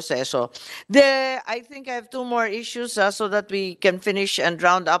natin ang proseso. I think I have two more issues so that we can finish and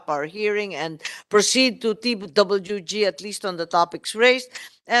round up our hearing and proceed to TWG, at least on the topics raised.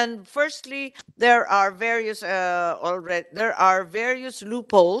 And firstly, there are various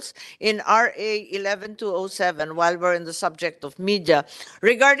loopholes in RA 11207 while we're in the subject of media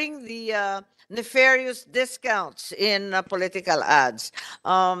regarding the nefarious discounts in political ads.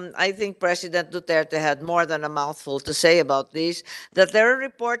 I think President Duterte had more than a mouthful to say about these, that there are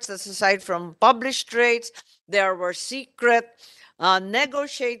reports that aside from published rates, there were secret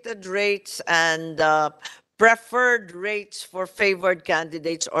negotiated rates and preferred rates for favored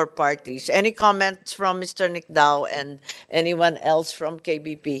candidates or parties. Any comments from Mr. Nicdao and anyone else from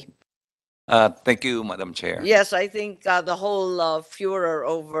KBP? Thank you, Madam Chair. Yes, I think the whole furor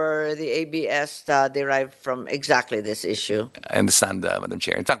over the ABS derived from exactly this issue. I understand, Madam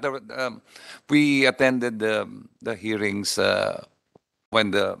Chair. In fact, we attended the hearings when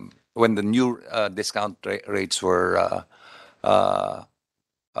the new discount rates were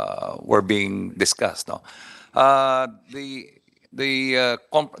being discussed. No,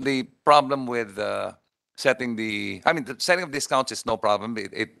 the problem with setting the setting of discounts is no problem.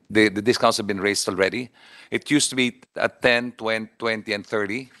 The discounts have been raised already. It used to be at 10, 20, and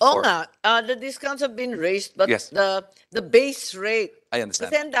 30. Oh nga, the discounts have been raised, but Yes. the base rate. I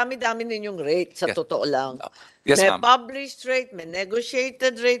understand. Kasi ang dami-dami ninyong rate, sa Yes. totoo lang. Yes, May ma'am. published rate, may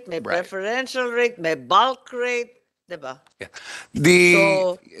negotiated rate, may Right. preferential rate, may bulk rate, diba? Yeah.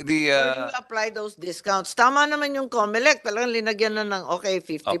 So, where do you The apply those discounts? Tama naman yung COMELEC, talagang linagyan na ng, okay,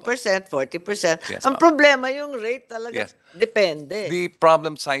 50%, 40%. Yes, Ang ma'am. problema yung rate talaga, Yes. depende. The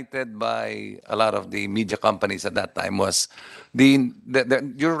problem cited by a lot of the media companies at that time was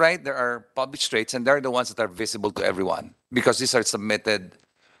you're right, there are published rates and they're the ones that are visible to everyone because these are submitted.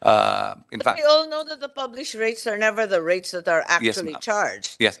 In But fact, we all know that the published rates are never the rates that are actually ma'am.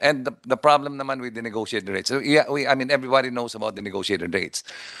 charged. yes, and the problem naman with the negotiated rates. So yeah, everybody knows about the negotiated rates.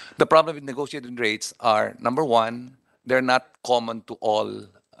 The problem with negotiated rates are number one, they're not common to all.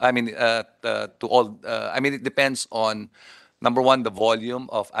 To all. It depends on number one, the volume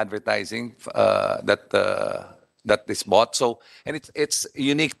of advertising that is bought. So, and it's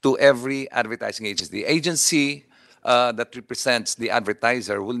unique to every advertising agency. The agency that represents the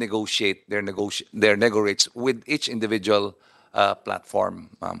advertiser will negotiate their nego rates with each individual platform.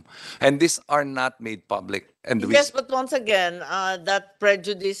 And these are not made public. And Yes, but once again, that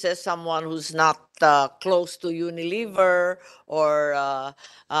prejudices someone who's not close to Unilever or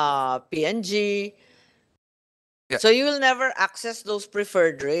PNG. Yeah. So you will never access those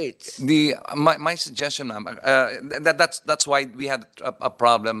preferred rates. My suggestion, ma'am, that's why we had a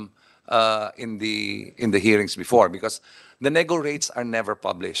problem in the hearings before because the nego rates are never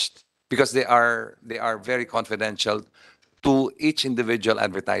published because they are very confidential to each individual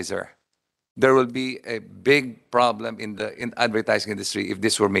advertiser. There will be a big problem in the advertising industry if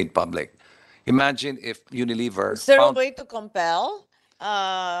this were made public. Imagine if Unilever Is there a found way to compel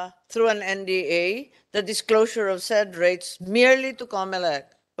through an NDA the disclosure of said rates merely to COMELEC?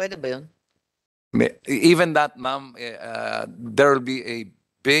 Pwede ba yun? even that, ma'am, there will be a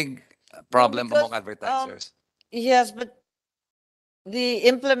big problem because, among advertisers. Yes, but the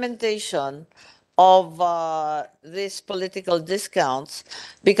implementation of these political discounts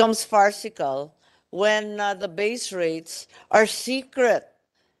becomes farcical when the base rates are secret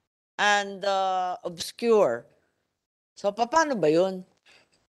and obscure. So, paano ba yun?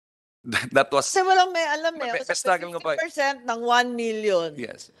 That was, Kasi walang may alam eh. May O, struggle nga pa eh. 50% ng 1 million.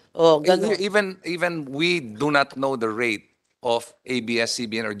 yes. Oh, ganun. Even we do not know the rate of ABS,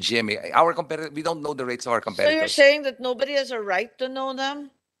 CBN, or GMA. Our competitor, we don't know the rates of our So you're competitors. saying that nobody has a right to know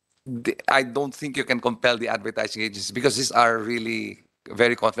them? I don't think you can compel the advertising agencies because these are really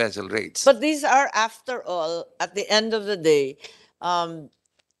very confidential rates. But these are, after all, at the end of the day,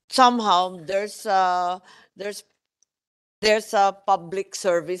 somehow there's a public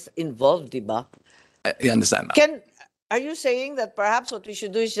service involved, diba? You understand now? Are you saying that perhaps what we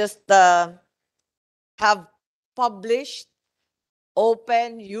should do is just have published,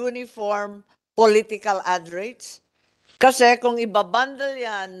 open, uniform political ad rates? Kasi kung ibabundle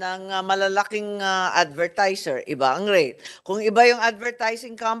yan ng malalaking advertiser, iba ang rate. Kung iba yung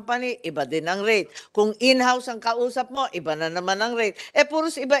advertising company, iba din ang rate. Kung in-house ang kausap mo, iba na naman ang rate.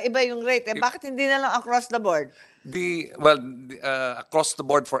 Puros iba-iba yung rate. Bakit hindi na lang across the board? Across the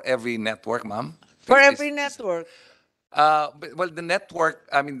board for every network, ma'am. For every network? The network,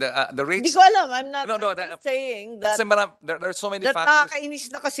 I mean, the rates. Hindi ko alam. I'm not No, I'm just saying that Kasi there are so many that factors. nakakainis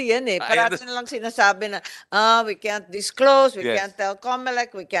na kasi yan eh. I Parati na lang sinasabi na, we can't disclose, we Yes. can't tell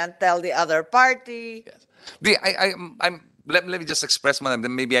COMELEC, we can't tell the other party. Yes. Let me just express my,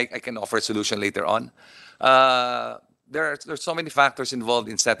 then maybe I can offer a solution later on. There's so many factors involved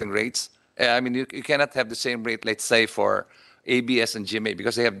in setting rates. I mean, you cannot have the same rate, let's say, for ABS and GMA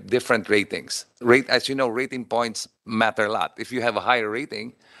because they have different ratings. As you know, rating points matter a lot. If you have a higher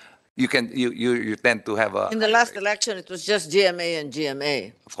rating, you tend to have a. In the last election, it was just GMA and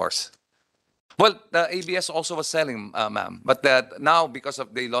GMA. Of course. Well, the ABS also was selling, ma'am, but now because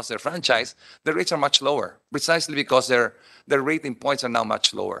they lost their franchise, the rates are much lower, precisely because their rating points are now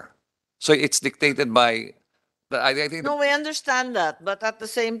much lower. So it's dictated by. I think. No, we understand that, but at the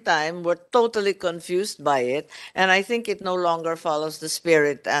same time, we're totally confused by it, and I think it no longer follows the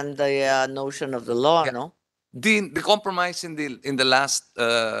spirit and the notion of the law. Yeah. No. The compromise in the last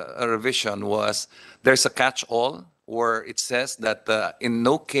revision was there's a catch-all where it says that in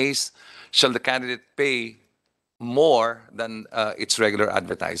no case shall the candidate pay more than its regular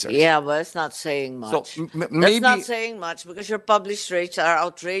advertisers. Yeah, but it's not saying much. So That's maybe not saying much because your published rates are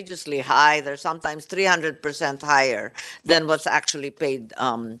outrageously high. They're sometimes 300% higher than what's actually paid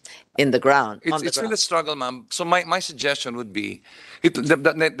in the ground. it's still a struggle, ma'am. So my suggestion would be,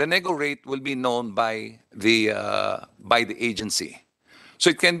 the nego rate will be known by the agency. So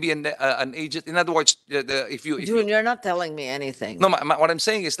it can be an agent. In other words, if you June, you're not telling me anything. no, what I'm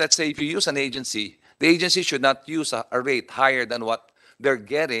saying is, let's say if you use an agency, the agency should not use a rate higher than what they're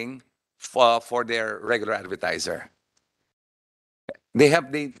getting for their regular advertiser. They have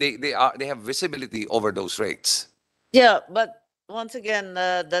visibility over those rates. Yeah, but once again,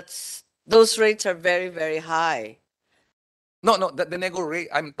 those rates are very, very high. No, the nego rate.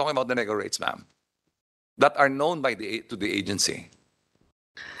 I'm talking about the nego rates, ma'am, that are known to the agency.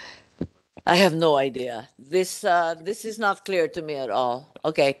 I have no idea. This is not clear to me at all.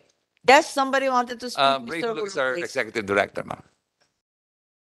 Okay. Yes, somebody wanted to speak. Ray Mr. Tulog is Hulu, our please. executive director, ma'am.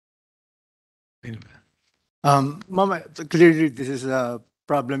 Mama, clearly this is a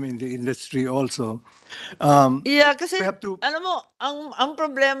problem in the industry also. Yeah, kasi We have to- alam mo, ang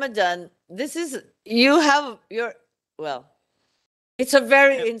problema dyan, it's a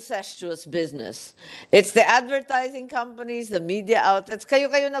very incestuous business. It's the advertising companies, the media outlets, kayo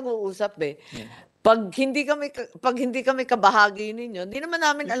nag-uusap eh. Pag hindi kami kabahagi ninyo, hindi naman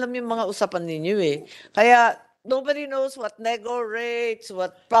namin alam yung mga usapan ninyo eh. Kaya nobody knows what nego rates,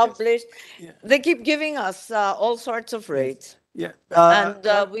 what published. They keep giving us all sorts of rates. Yeah. And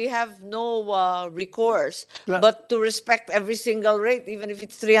we have no recourse Cla- but to respect every single rate, even if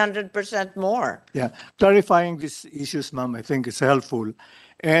it's 300% more. Yeah, clarifying these issues, ma'am, I think is helpful.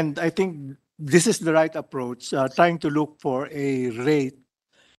 And I think this is the right approach, trying to look for a rate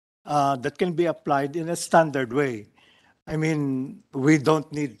that can be applied in a standard way. I mean, we don't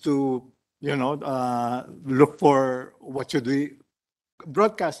need to, look for what should we,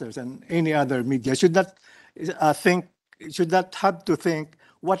 broadcasters and any other media should not have to think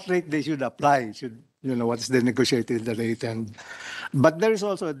what rate they should apply. What's the negotiated rate, but there is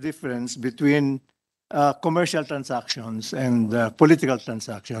also a difference between commercial transactions and political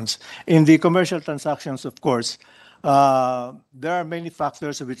transactions. In the commercial transactions, of course, there are many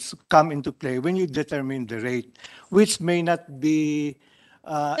factors which come into play when you determine the rate, which may not be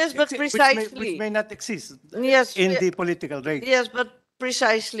Yes, but which precisely. may not exist Yes, in the political rate. Yes, but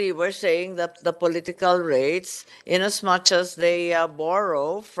precisely, we're saying that the political rates, in as much as they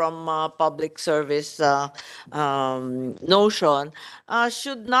borrow from public service notion,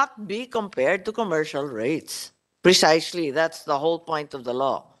 should not be compared to commercial rates. Precisely, that's the whole point of the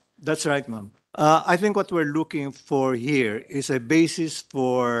law. That's right, ma'am. I think what we're looking for here is a basis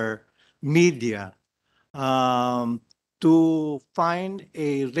for media um, to find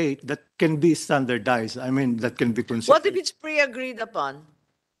a rate that can be standardized. I mean, that can be considered. What if it's pre-agreed upon?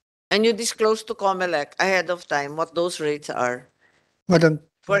 And you disclose to COMELEC ahead of time what those rates are for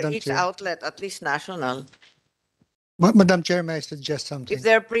Madam each Chair. outlet, at least national. Madam Chair, may I suggest something? If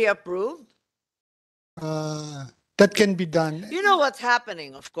they're pre-approved, That can be done. you know what's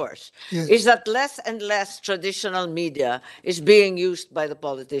happening, of course, Yes. is that less and less traditional media is being used by the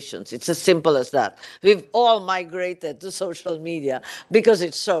politicians. It's as simple as that. We've all migrated to social media because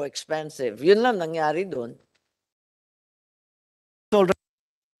it's so expensive. Yun lang nangyari dun.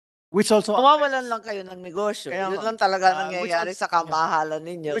 Which also Mawawalan lang kayo ng negosyo. Kaya Yun nga, lang talaga which nangyayari sa kamahalan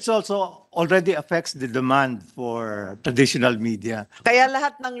ninyo. which also already affects the demand for traditional media. Kaya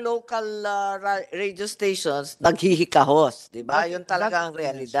lahat ng local radio stations naghihikahos, di ba? That- Yun talaga ang that-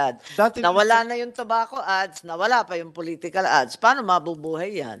 realidad. yes. That in Nawala na yung tobacco ads, nawala pa yung political ads. Paano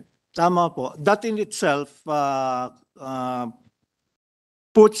mabubuhay yan? Tama po. That in itself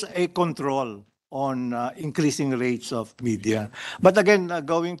puts a control on increasing rates of media. But again,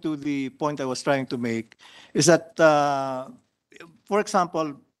 going to the point I was trying to make is that, for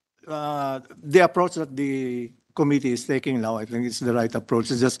example, the approach that the committee is taking now, I think it's the right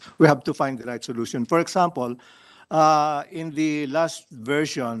approach. It's just we have to find the right solution. For example, in the last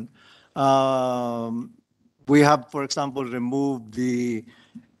version, we have, for example, removed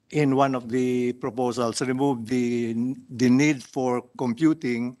in one of the proposals, removed the need for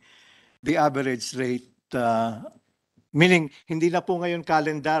computing the average rate, meaning hindi na po ngayon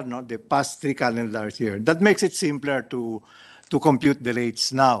calendar, no, the past 3 calendars here. That makes it simpler to compute the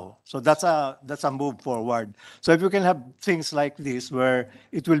rates now. So that's a move forward. So if you can have things like this where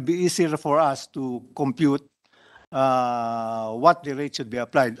it will be easier for us to compute what the rate should be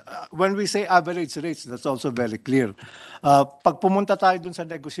applied. When we say average rates, that's also very clear. Pag pumunta tayo dun sa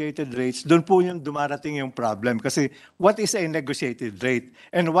negotiated rates, dun po yung dumarating yung problem. Kasi what is a negotiated rate?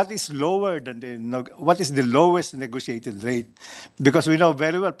 And what is lower than what is the lowest negotiated rate? Because we know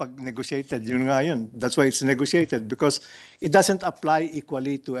very well, pag negotiated, yun nga yun. That's why it's negotiated. Because it doesn't apply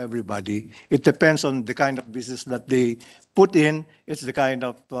equally to everybody. It depends on the kind of business that they put in. It's the kind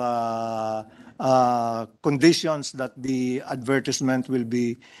of conditions that the advertisement will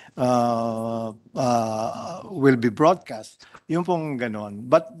be broadcast. Yung pong ganon.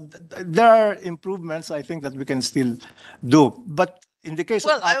 But there are improvements I think that we can still do. But in the case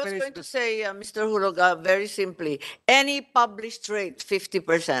Well, of I was average- going to say, Mr. Huroga, very simply, any published rate,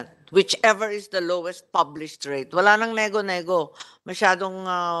 50%, whichever is the lowest published rate. Wala nang nego-nego. Masyadong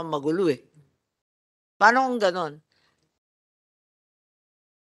magulo eh. Paano kung ganon?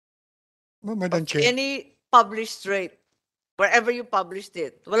 Madam Chair. Any published rate, wherever you published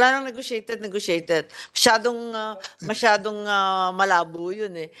it. Wala nang negotiated. Masyadong malabo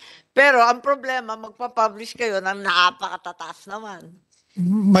yun eh. Pero ang problema, magpa-publish kayo ng napakatataas naman.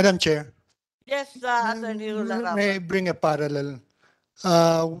 Madam Chair. Yes, Attorney Hula May I Ramos. bring a parallel?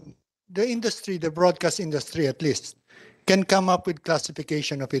 The industry, the broadcast industry at least, can come up with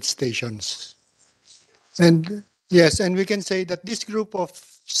classification of its stations. And yes, and we can say that this group of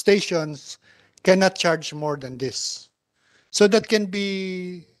stations cannot charge more than this. So that can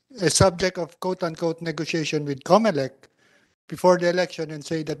be a subject of quote-unquote negotiation with COMELEC before the election and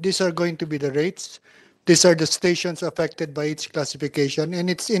say that these are going to be the rates. These are the stations affected by each classification. And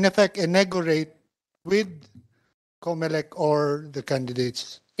it's in effect a nego rate with COMELEC or the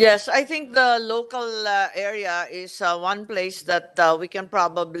candidates. Yes, I think the local area is one place that we can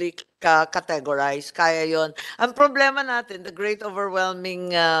probably categorize. Kaya yon. Ang problema natin, the great overwhelming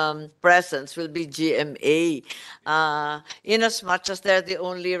presence will be GMA. In as much as they're the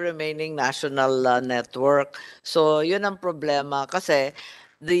only remaining national network. So yun ang problema. Kasi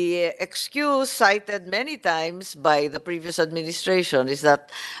the excuse cited many times by the previous administration is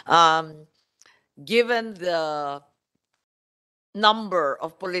that given the number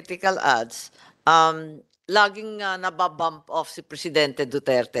of political ads, laging nababump off si Presidente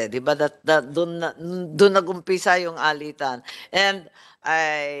Duterte, di ba? That doon nagumpisa yung alitan. And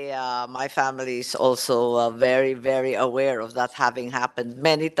my family is also very, very aware of that having happened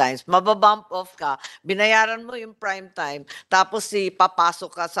many times. Mababump off ka, binayaran mo yung prime time, tapos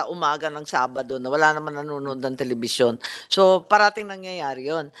papasok ka sa umaga ng Sabado na wala naman nanonood ng telebisyon. So parating nangyayari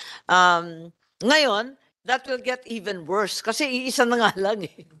yun. Ngayon, that will get even worse kasi iisa na nga lang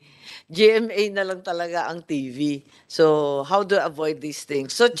eh. GMA na lang talaga ang TV. So how to avoid these things?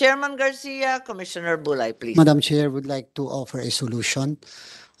 So Chairman Garcia, Commissioner Bulay, please. Madam Chair, would like to offer a solution.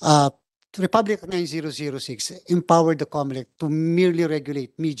 Republic 9006 empowered the COMELEC to merely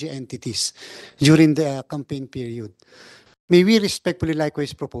regulate media entities during the campaign period. May we respectfully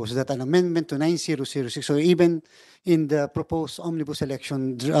likewise propose that an amendment to 9006, or even in the proposed omnibus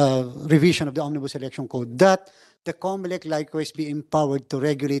election, revision of the omnibus election code, that the COMELEC likewise be empowered to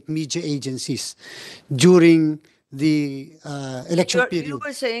regulate media agencies during the election You period.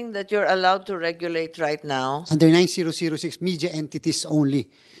 were saying that you're allowed to regulate right now. Under 9006, media entities only.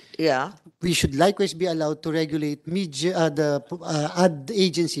 Yeah. We should likewise be allowed to regulate media, the ad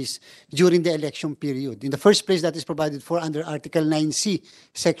agencies during the election period. In the first place, that is provided for under Article 9C,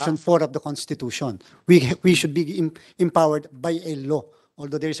 Section 4 of the Constitution. We should be empowered by a law,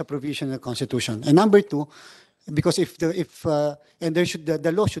 although there is a provision in the Constitution. And number two, because and there should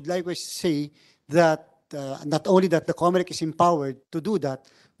the law should likewise say that not only that the COMELEC is empowered to do that,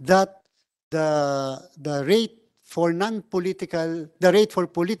 that the rate for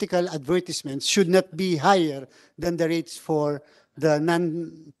political advertisements should not be higher than the rates for the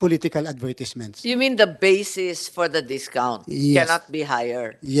non-political advertisements. You mean the basis for the discount Yes. cannot be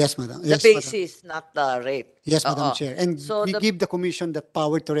higher? Yes, madam. The Yes, madam. basis, not the rate. Yes, Madam Oo. Chair. And So we the- give the Commission the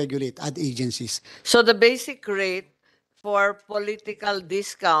power to regulate ad agencies. So the basic rate for political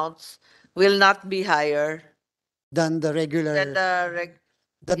discounts will not be higher Than the regular, than the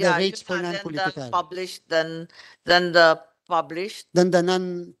than the rates for yun nga, non-political. than the published, Than the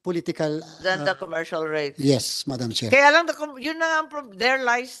non-political. than the commercial rates. Yes, Madam Chair. Kaya lang, yun na nga, there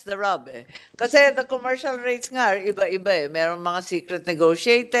lies the rub eh. Kasi the commercial rates nga, iba-iba eh. Meron mga secret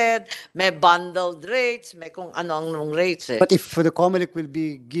negotiated, may bundled rates, may kung ano-anong rates eh. But if the COMELEC will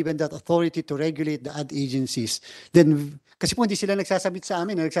be given that authority to regulate the ad agencies, then kasi po hindi sila nagsasubmit sa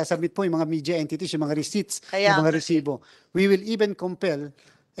amin, nagsasubmit po yung mga media entities, yung mga receipts, Kaya yung mga nga resibo. We will even compel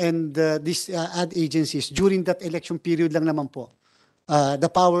and these ad agencies during that election period lang naman po. The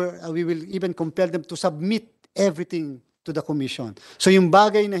power, we will even compel them to submit everything to the Commission. So yung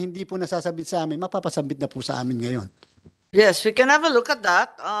bagay na hindi po nasasabit sa amin, mapapasabit na po sa amin ngayon. Yes, we can have a look at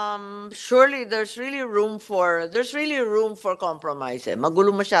that. Surely there's really room for compromise eh.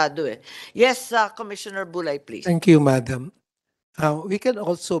 Magulo masyado eh. Yes, Commissioner Bulay, please. Thank you, Madam. We can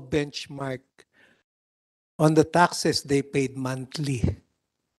also benchmark on the taxes they paid monthly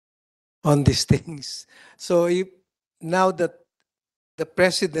on these things. So now that the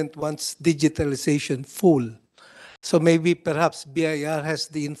President wants digitalization full, so maybe perhaps BIR has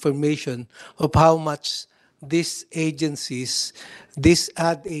the information of how much these agencies, these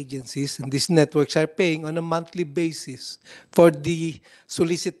ad agencies, and these networks are paying on a monthly basis for the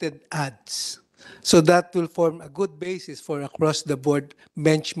solicited ads. So that will form a good basis for across-the-board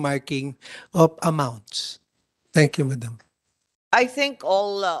benchmarking of amounts. Thank you, Madam. I think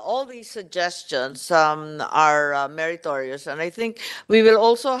all these suggestions are meritorious, and I think we will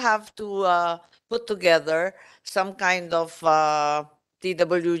also have to put together some kind of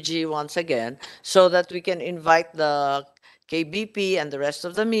TWG once again, so that we can invite the KBP and the rest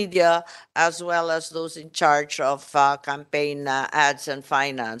of the media, as well as those in charge of campaign ads and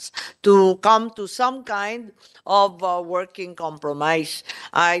finance, to come to some kind of working compromise.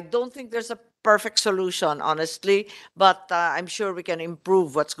 I don't think there's a perfect solution, honestly, but I'm sure we can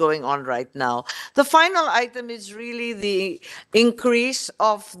improve what's going on right now. The final item is really the increase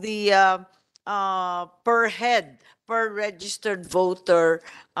of the per head, per registered voter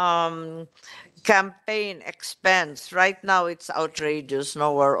campaign expense. Right now, it's outrageous.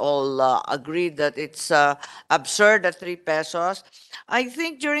 No, we're all agreed that it's absurd at 3 pesos. I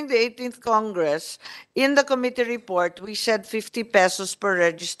think during the 18th Congress, in the committee report, we said 50 pesos per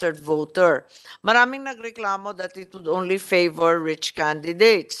registered voter. Maraming nagreklamo that it would only favor rich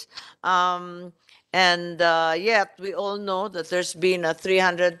candidates. And yet, we all know that there's been a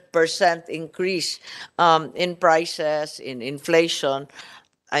 300% increase in prices, in inflation.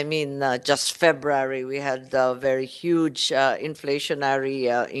 I mean, just February, we had very huge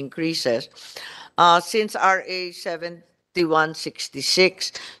inflationary increases since RA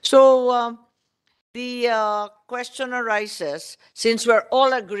 7166. So the question arises, since we're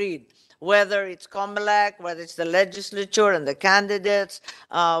all agreed, whether it's COMELEC, whether it's the legislature and the candidates,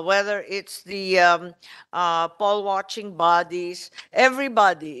 whether it's the poll watching bodies,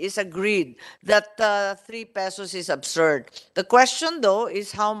 everybody is agreed that 3 pesos is absurd. The question, though,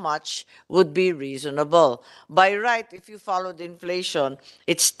 is how much would be reasonable. By right, if you followed inflation,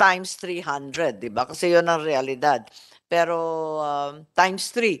 it's times 300, di ba? Kasi yun ang realidad. Pero times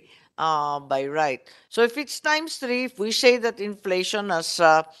 3 by right. So if it's times 3, if we say that inflation has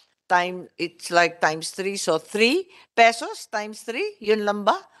it's like times 3, so 3 pesos times 3, yun lang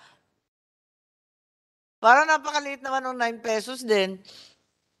ba? Parang napakaliit naman ng 9 pesos din.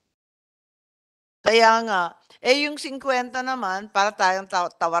 Kaya nga, yung 50 naman, para tayong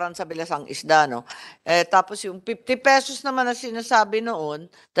tawaran sa bilasang isda, no? Tapos yung 50 pesos naman na sinasabi noon,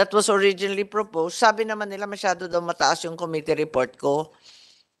 that was originally proposed, sabi naman nila masyado daw mataas yung committee report ko,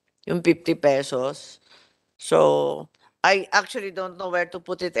 yung 50 pesos. So, I actually don't know where to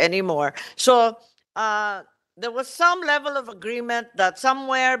put it anymore. So, there was some level of agreement that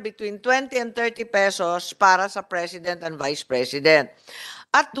somewhere between 20 and 30 pesos para sa president and vice president.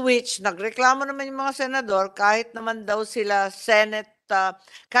 At which, nagreklamo naman yung mga senador, kahit naman daw sila Senate,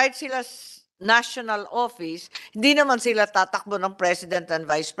 kahit sila national office, hindi naman sila tatakbo ng president and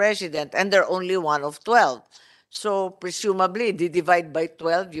vice president, and they're only one of 12. So, presumably, di-divide by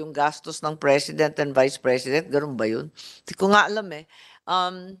 12 yung gastos ng president and vice president. Ganun ba yun? Hindi ko nga alam eh.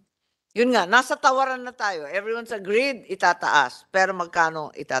 Yun nga, nasa tawaran na tayo. Everyone's agreed, itataas. Pero magkano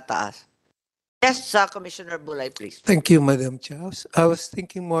itataas? Yes, Commissioner Bulay, please. Thank you, Madam Chair. I was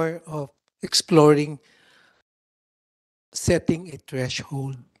thinking more of exploring setting a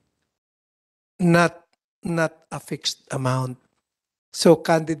threshold, not a fixed amount. So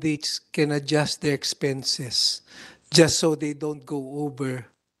candidates can adjust their expenses just so they don't go over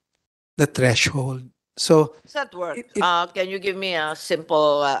the threshold. So Does that work? It- Can you give me a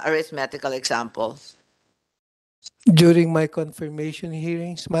simple arithmetical example? during my confirmation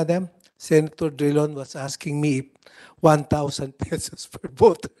hearings, Madam, Senator Drilon was asking me if 1,000 pesos per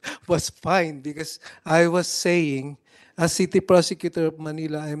vote was fine because I was saying, as city prosecutor of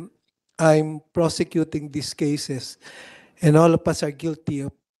Manila, I'm prosecuting these cases, and all of us are guilty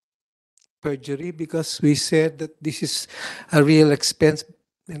of perjury because we said that this is a real expense,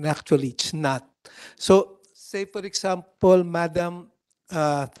 and actually it's not. So, say for example, Madam,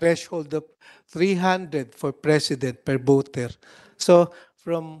 threshold of 300 for president per voter. So,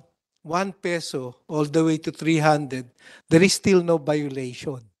 from 1 peso all the way to 300, there is still no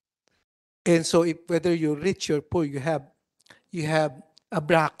violation. And so, if whether you're rich or poor, you have a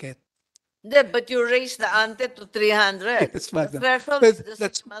bracket. But you raise the ante to 300. Yes, The madam. threshold But is the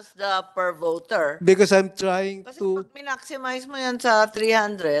that's- same as the per voter. Because I'm trying Kasi to. pag minmaximize mo yan sa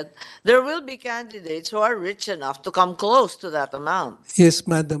 300, there will be candidates who are rich enough to come close to that amount. Yes,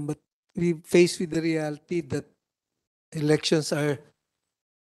 madam, but we face with the reality that elections are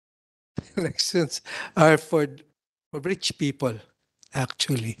elections are for rich people,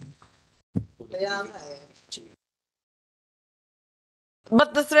 actually. Kaya nga eh.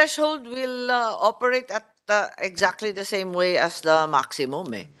 But the threshold will operate at exactly the same way as the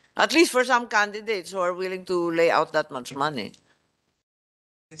maximum eh. At least for some candidates who are willing to lay out that much money.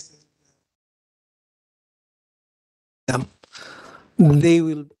 They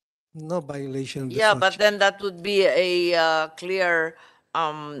will no violation. Of the Yeah, but statute. then that would be a clear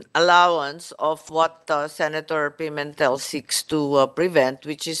allowance of what Senator Pimentel seeks to prevent,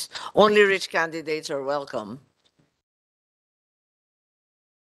 which is only rich candidates are welcome.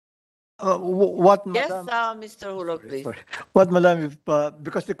 What, Yes, Madam? Mr. Hulog, please. Sorry. What, Madam, if,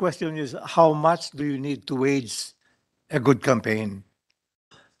 because the question is, how much do you need to wage a good campaign?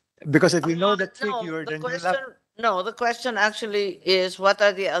 Because if you know that figure, then you'll have. No, the question actually is what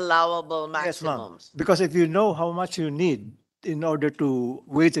are the allowable Yes, ma'am. maximums? Because if you know how much you need in order to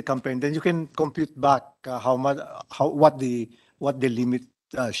wage a campaign, then you can compute back how much, what the limit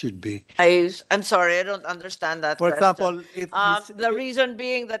should be. I'm sorry, I don't understand that For question. example, if The reason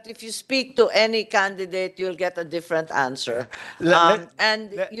being that if you speak to any candidate, you'll get a different answer.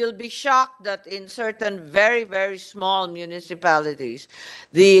 And you'll be shocked that in certain very, very small municipalities,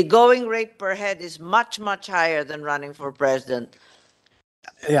 the going rate per head is much, much higher than running for president.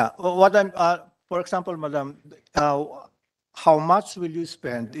 Yeah, what I'm, for example, Madam, how much will you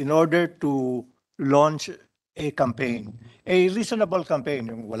spend in order to launch a campaign? A reasonable campaign,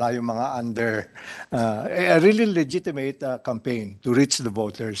 yung wala yung mga under, a really legitimate campaign to reach the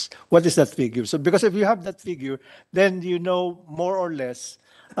voters. What is that figure? So, because if you have that figure, then you know more or less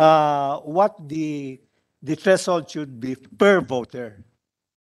what the threshold should be per voter.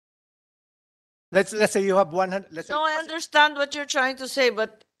 Let's say you have 100. Let's say, No, I understand what you're trying to say,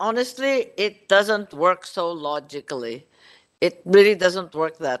 but honestly, it doesn't work so logically. It really doesn't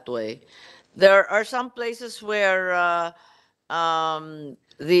work that way. There are some places where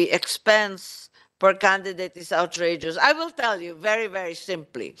the expense per candidate is outrageous. I will tell you very, very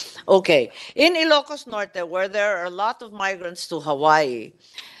simply. Okay, in Ilocos Norte, where there are a lot of migrants to Hawaii,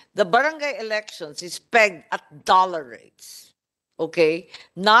 the barangay elections is pegged at dollar rates. Okay?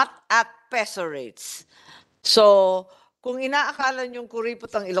 Not at peso rates. So, kung inaakala niyong kuripot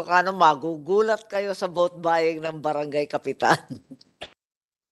ang Ilocano, magugulat kayo sa vote buying ng barangay kapitan.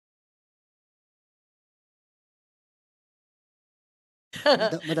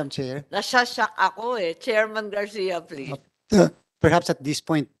 Madam Chair. Nasashock ako eh. Chairman Garcia, please. Perhaps at this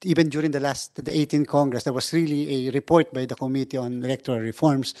point, even during the 18th Congress, there was really a report by the Committee on Electoral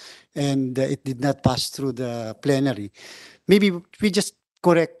Reforms, and it did not pass through the plenary. Maybe we just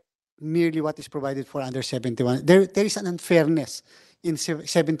correct merely what is provided for under 71. There is an unfairness in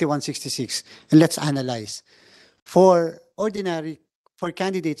 7166, and let's analyze. For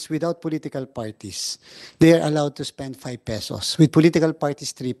candidates without political parties, they are allowed to spend 5 pesos. With political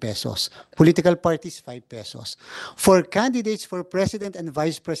parties, 3 pesos. Political parties, 5 pesos. For candidates for president and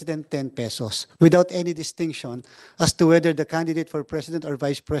vice president, 10 pesos. Without any distinction as to whether the candidate for president or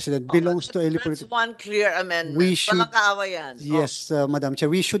vice president belongs to any That's political. one clear amendment. We should- Walang kaaway yan. Yes, Madam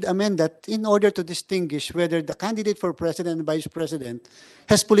Chair, we should amend that in order to distinguish whether the candidate for president and vice president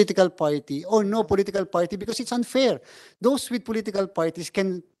has political party or no political party, because it's unfair. Those with political parties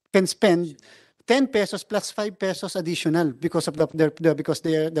can spend 10 pesos plus 5 pesos additional because of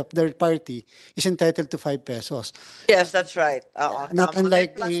their party is entitled to 5 pesos. Yes, that's right. Not Tama.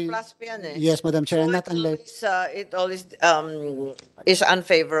 unlike May plus pa yan eh. Yes, Madam Chair, So not unlike it always is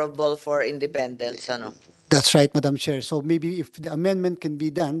unfavorable for independents, ano? That's right, Madam Chair. So maybe if the amendment can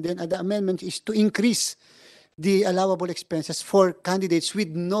be done, then the amendment is to increase the allowable expenses for candidates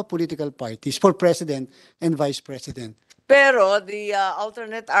with no political parties, for president and vice president. Pero the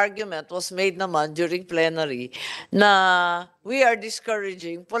alternate argument was made naman during plenary na we are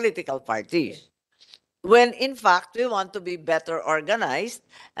discouraging political parties. When in fact, we want to be better organized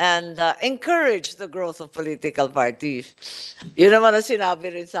and encourage the growth of political parties. Yun naman ang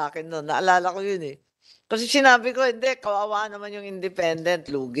sinabi rin sa akin noon. Naalala ko yun eh. Kasi sinabi ko, hindi, kawawa naman yung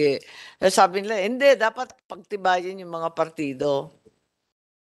independent, lugi. Sabi nila, hindi, dapat pagtibayin yung mga partido.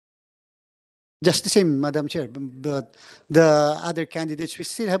 Just the same, Madam Chair, but the other candidates, we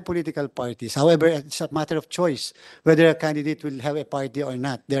still have political parties. However, it's a matter of choice whether a candidate will have a party or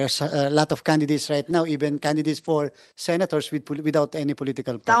not. There are a lot of candidates right now, even candidates for senators without any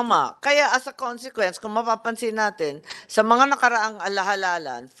political party. Tama. Kaya as a consequence, kung mapapansin natin, sa mga nakaraang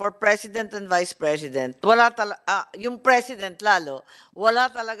alahalalan, for president and vice president, yung president lalo,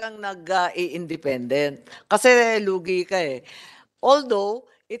 wala talagang nag-i-independent. Kasi lugi ka eh. Although,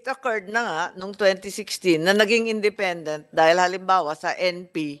 it occurred na nga noong 2016 na naging independent dahil halimbawa sa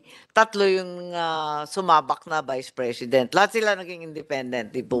NP, 3 yung sumabak na vice president. Lahat sila naging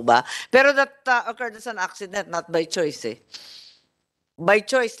independent, di po ba? Pero that occurred as an accident, not by choice eh. By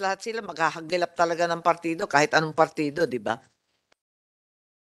choice, lahat sila maghahagilap talaga ng partido, kahit anong partido, di ba?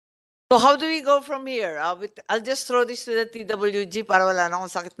 So how do we go from here? I'll just throw this to the TWG para wala na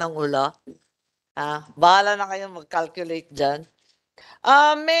akong sakit ng ulo. Bahala na kayong mag-calculate dyan.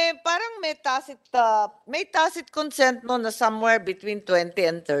 May tacit consent no na somewhere between 20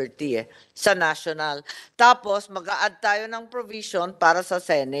 and 30 sa national. Tapos mag-a-add tayo ng provision para sa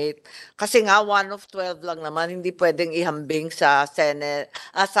Senate. Kasi nga 1 of 12 lang naman, hindi pwedeng ihambing sa Senate,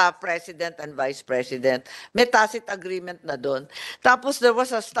 sa President and Vice President. May tacit agreement na doon. Tapos there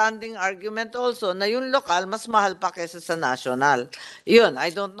was a standing argument also na yung lokal mas mahal pa kaysa sa national. Yun, I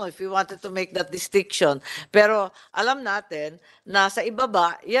don't know if you wanted to make that distinction. Pero alam natin na sa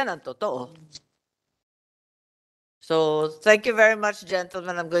ibaba, yan ang totoo. So, thank you very much,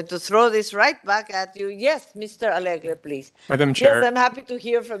 gentlemen. I'm going to throw this right back at you. Yes, Mr. Alegre, please. Madam Chair. Yes, I'm happy to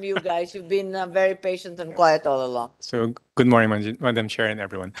hear from you guys. You've been very patient and quiet all along. So good morning, Madam Chair and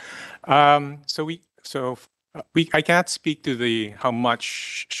everyone. I cannot speak to how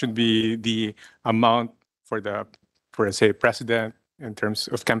much should be the amount for say president in terms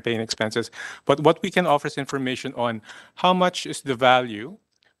of campaign expenses, but what we can offer is information on how much is the value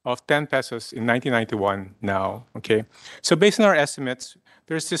of 10 pesos in 1991 now. Okay, so based on our estimates,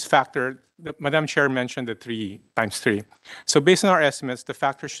 there's this factor that Madam Chair mentioned, the 3 times 3. So based on our estimates, the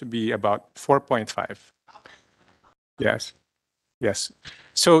factor should be about 4.5. Yes. Yes.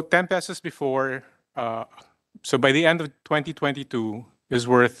 So 10 pesos before, so by the end of 2022 is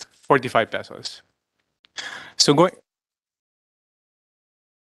worth 45 pesos. So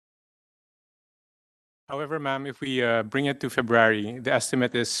however, ma'am, if we bring it to February, the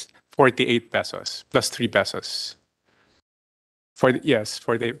estimate is 48 pesos plus 3 pesos. For the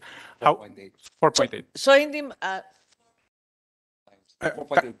 4.8. So hindi,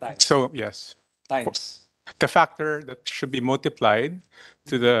 4.8 times. So yes. Times. The factor that should be multiplied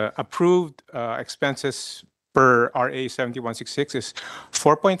to the approved expenses per RA 7166 is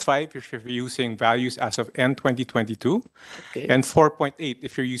 4.5 if you're using values as of end 2022, okay. and 4.8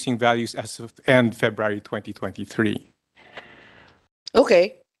 if you're using values as of end February 2023.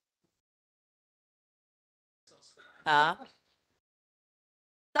 Okay.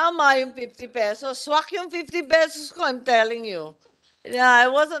 Tama yung 50 pesos. Swak yung 50 pesos ko, I'm telling you. Yeah, I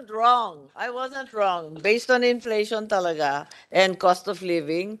wasn't wrong. I wasn't wrong. Based on inflation talaga and cost of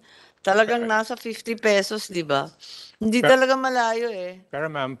living, talagang nasa 50 pesos, di ba? Hindi Pero- talaga malayo eh. Pero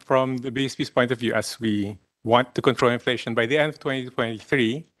ma'am, from the BSP's point of view, as we want to control inflation, by the end of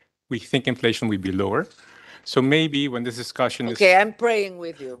 2023, we think inflation will be lower. So maybe when this discussion Okay, is... I'm praying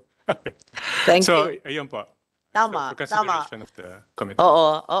with you. Thank So, you. ayun po. So Tama, for tama. consideration of the committee.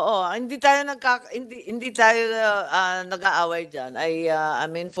 Oo. Hindi tayo nag-aaway diyan.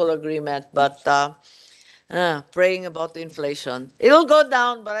 I'm in full agreement, but praying about the inflation. It'll go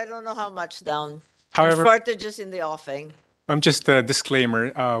down, but I don't know how much down. And However, shortages in the offing. just a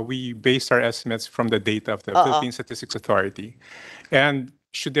disclaimer, we based our estimates from the data of the Philippine Statistics Authority. And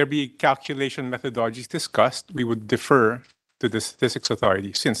should there be calculation methodologies discussed, we would defer to the Statistics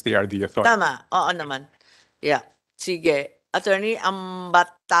Authority since they are the authority. Tama, oo naman. Yeah. Sige. Attorney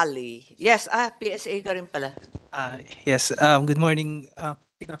Ambatali. Yes, PSA ka rin pala. Yes, good morning,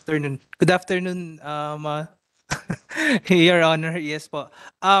 good afternoon. Good afternoon, Your Honor. Yes po.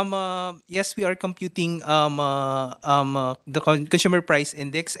 Yes, we are computing the consumer price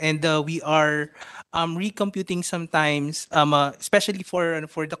index, and we are recomputing sometimes, especially for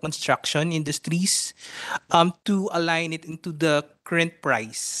the construction industries, to align it into the current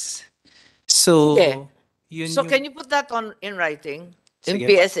price. So, Sige. yun So yung- can you put that in writing? In Sige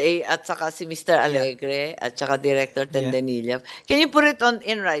po. PSA at saka si Mr. Alegre at saka Director Tendenilla. Can you put it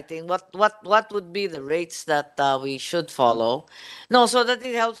in writing? What would be the rates that we should follow? No, so that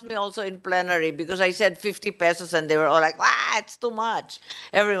it helps me also in plenary because I said 50 pesos and they were all like, it's too much.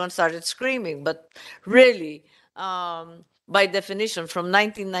 Everyone started screaming. But really, by definition, from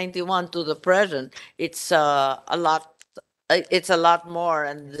 1991 to the present, it's a lot. It's a lot more,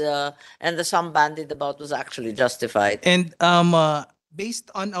 and the sum bandied about was actually justified. And based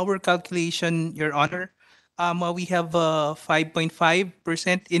on our calculation, Your Honor, we have a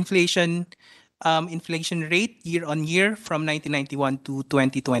 5.5% inflation rate year on year from 1991 to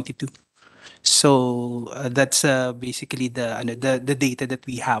 2022. So that's basically the data that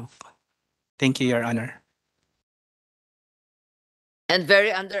we have. Thank you, Your Honor. And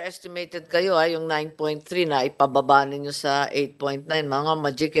very underestimated kayo, yung 9.3 na ipababa ninyo sa 8.9. Mga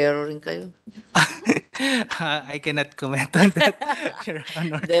magikero rin kayo. I cannot comment on that, Your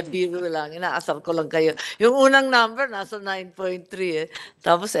Honor. Hindi, biro lang. Inaasar ko lang kayo. Yung unang number, nasa 9.3 eh.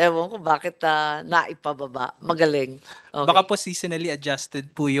 Tapos ewan ko bakit naipababa. Magaling. Okay. Baka po seasonally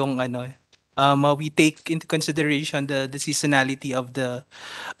adjusted po yung we take into consideration the seasonality of the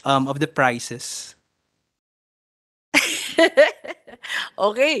prices.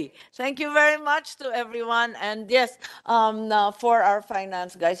 Okay, thank you very much to everyone. And yes, now for our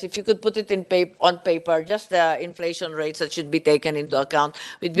finance guys, if you could put it on paper, just the inflation rates that should be taken into account,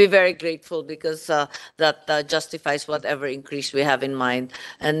 we'd be very grateful because that justifies whatever increase we have in mind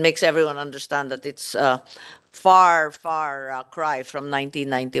and makes everyone understand that it's far cry from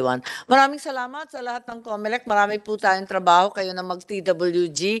 1991. Maraming salamat sa lahat ng COMELEC. Marami po tayong trabaho. Kayo na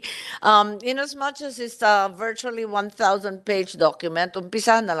mag-TWG. In as much as it's a virtually 1,000-page document,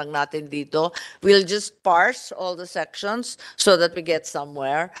 umpisa na lang natin dito. We'll just parse all the sections so that we get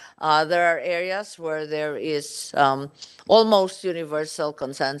somewhere. There are areas where there is almost universal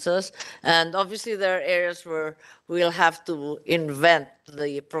consensus. And obviously there are areas where we'll have to invent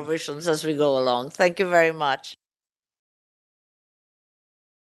the provisions as we go along. Thank you very much.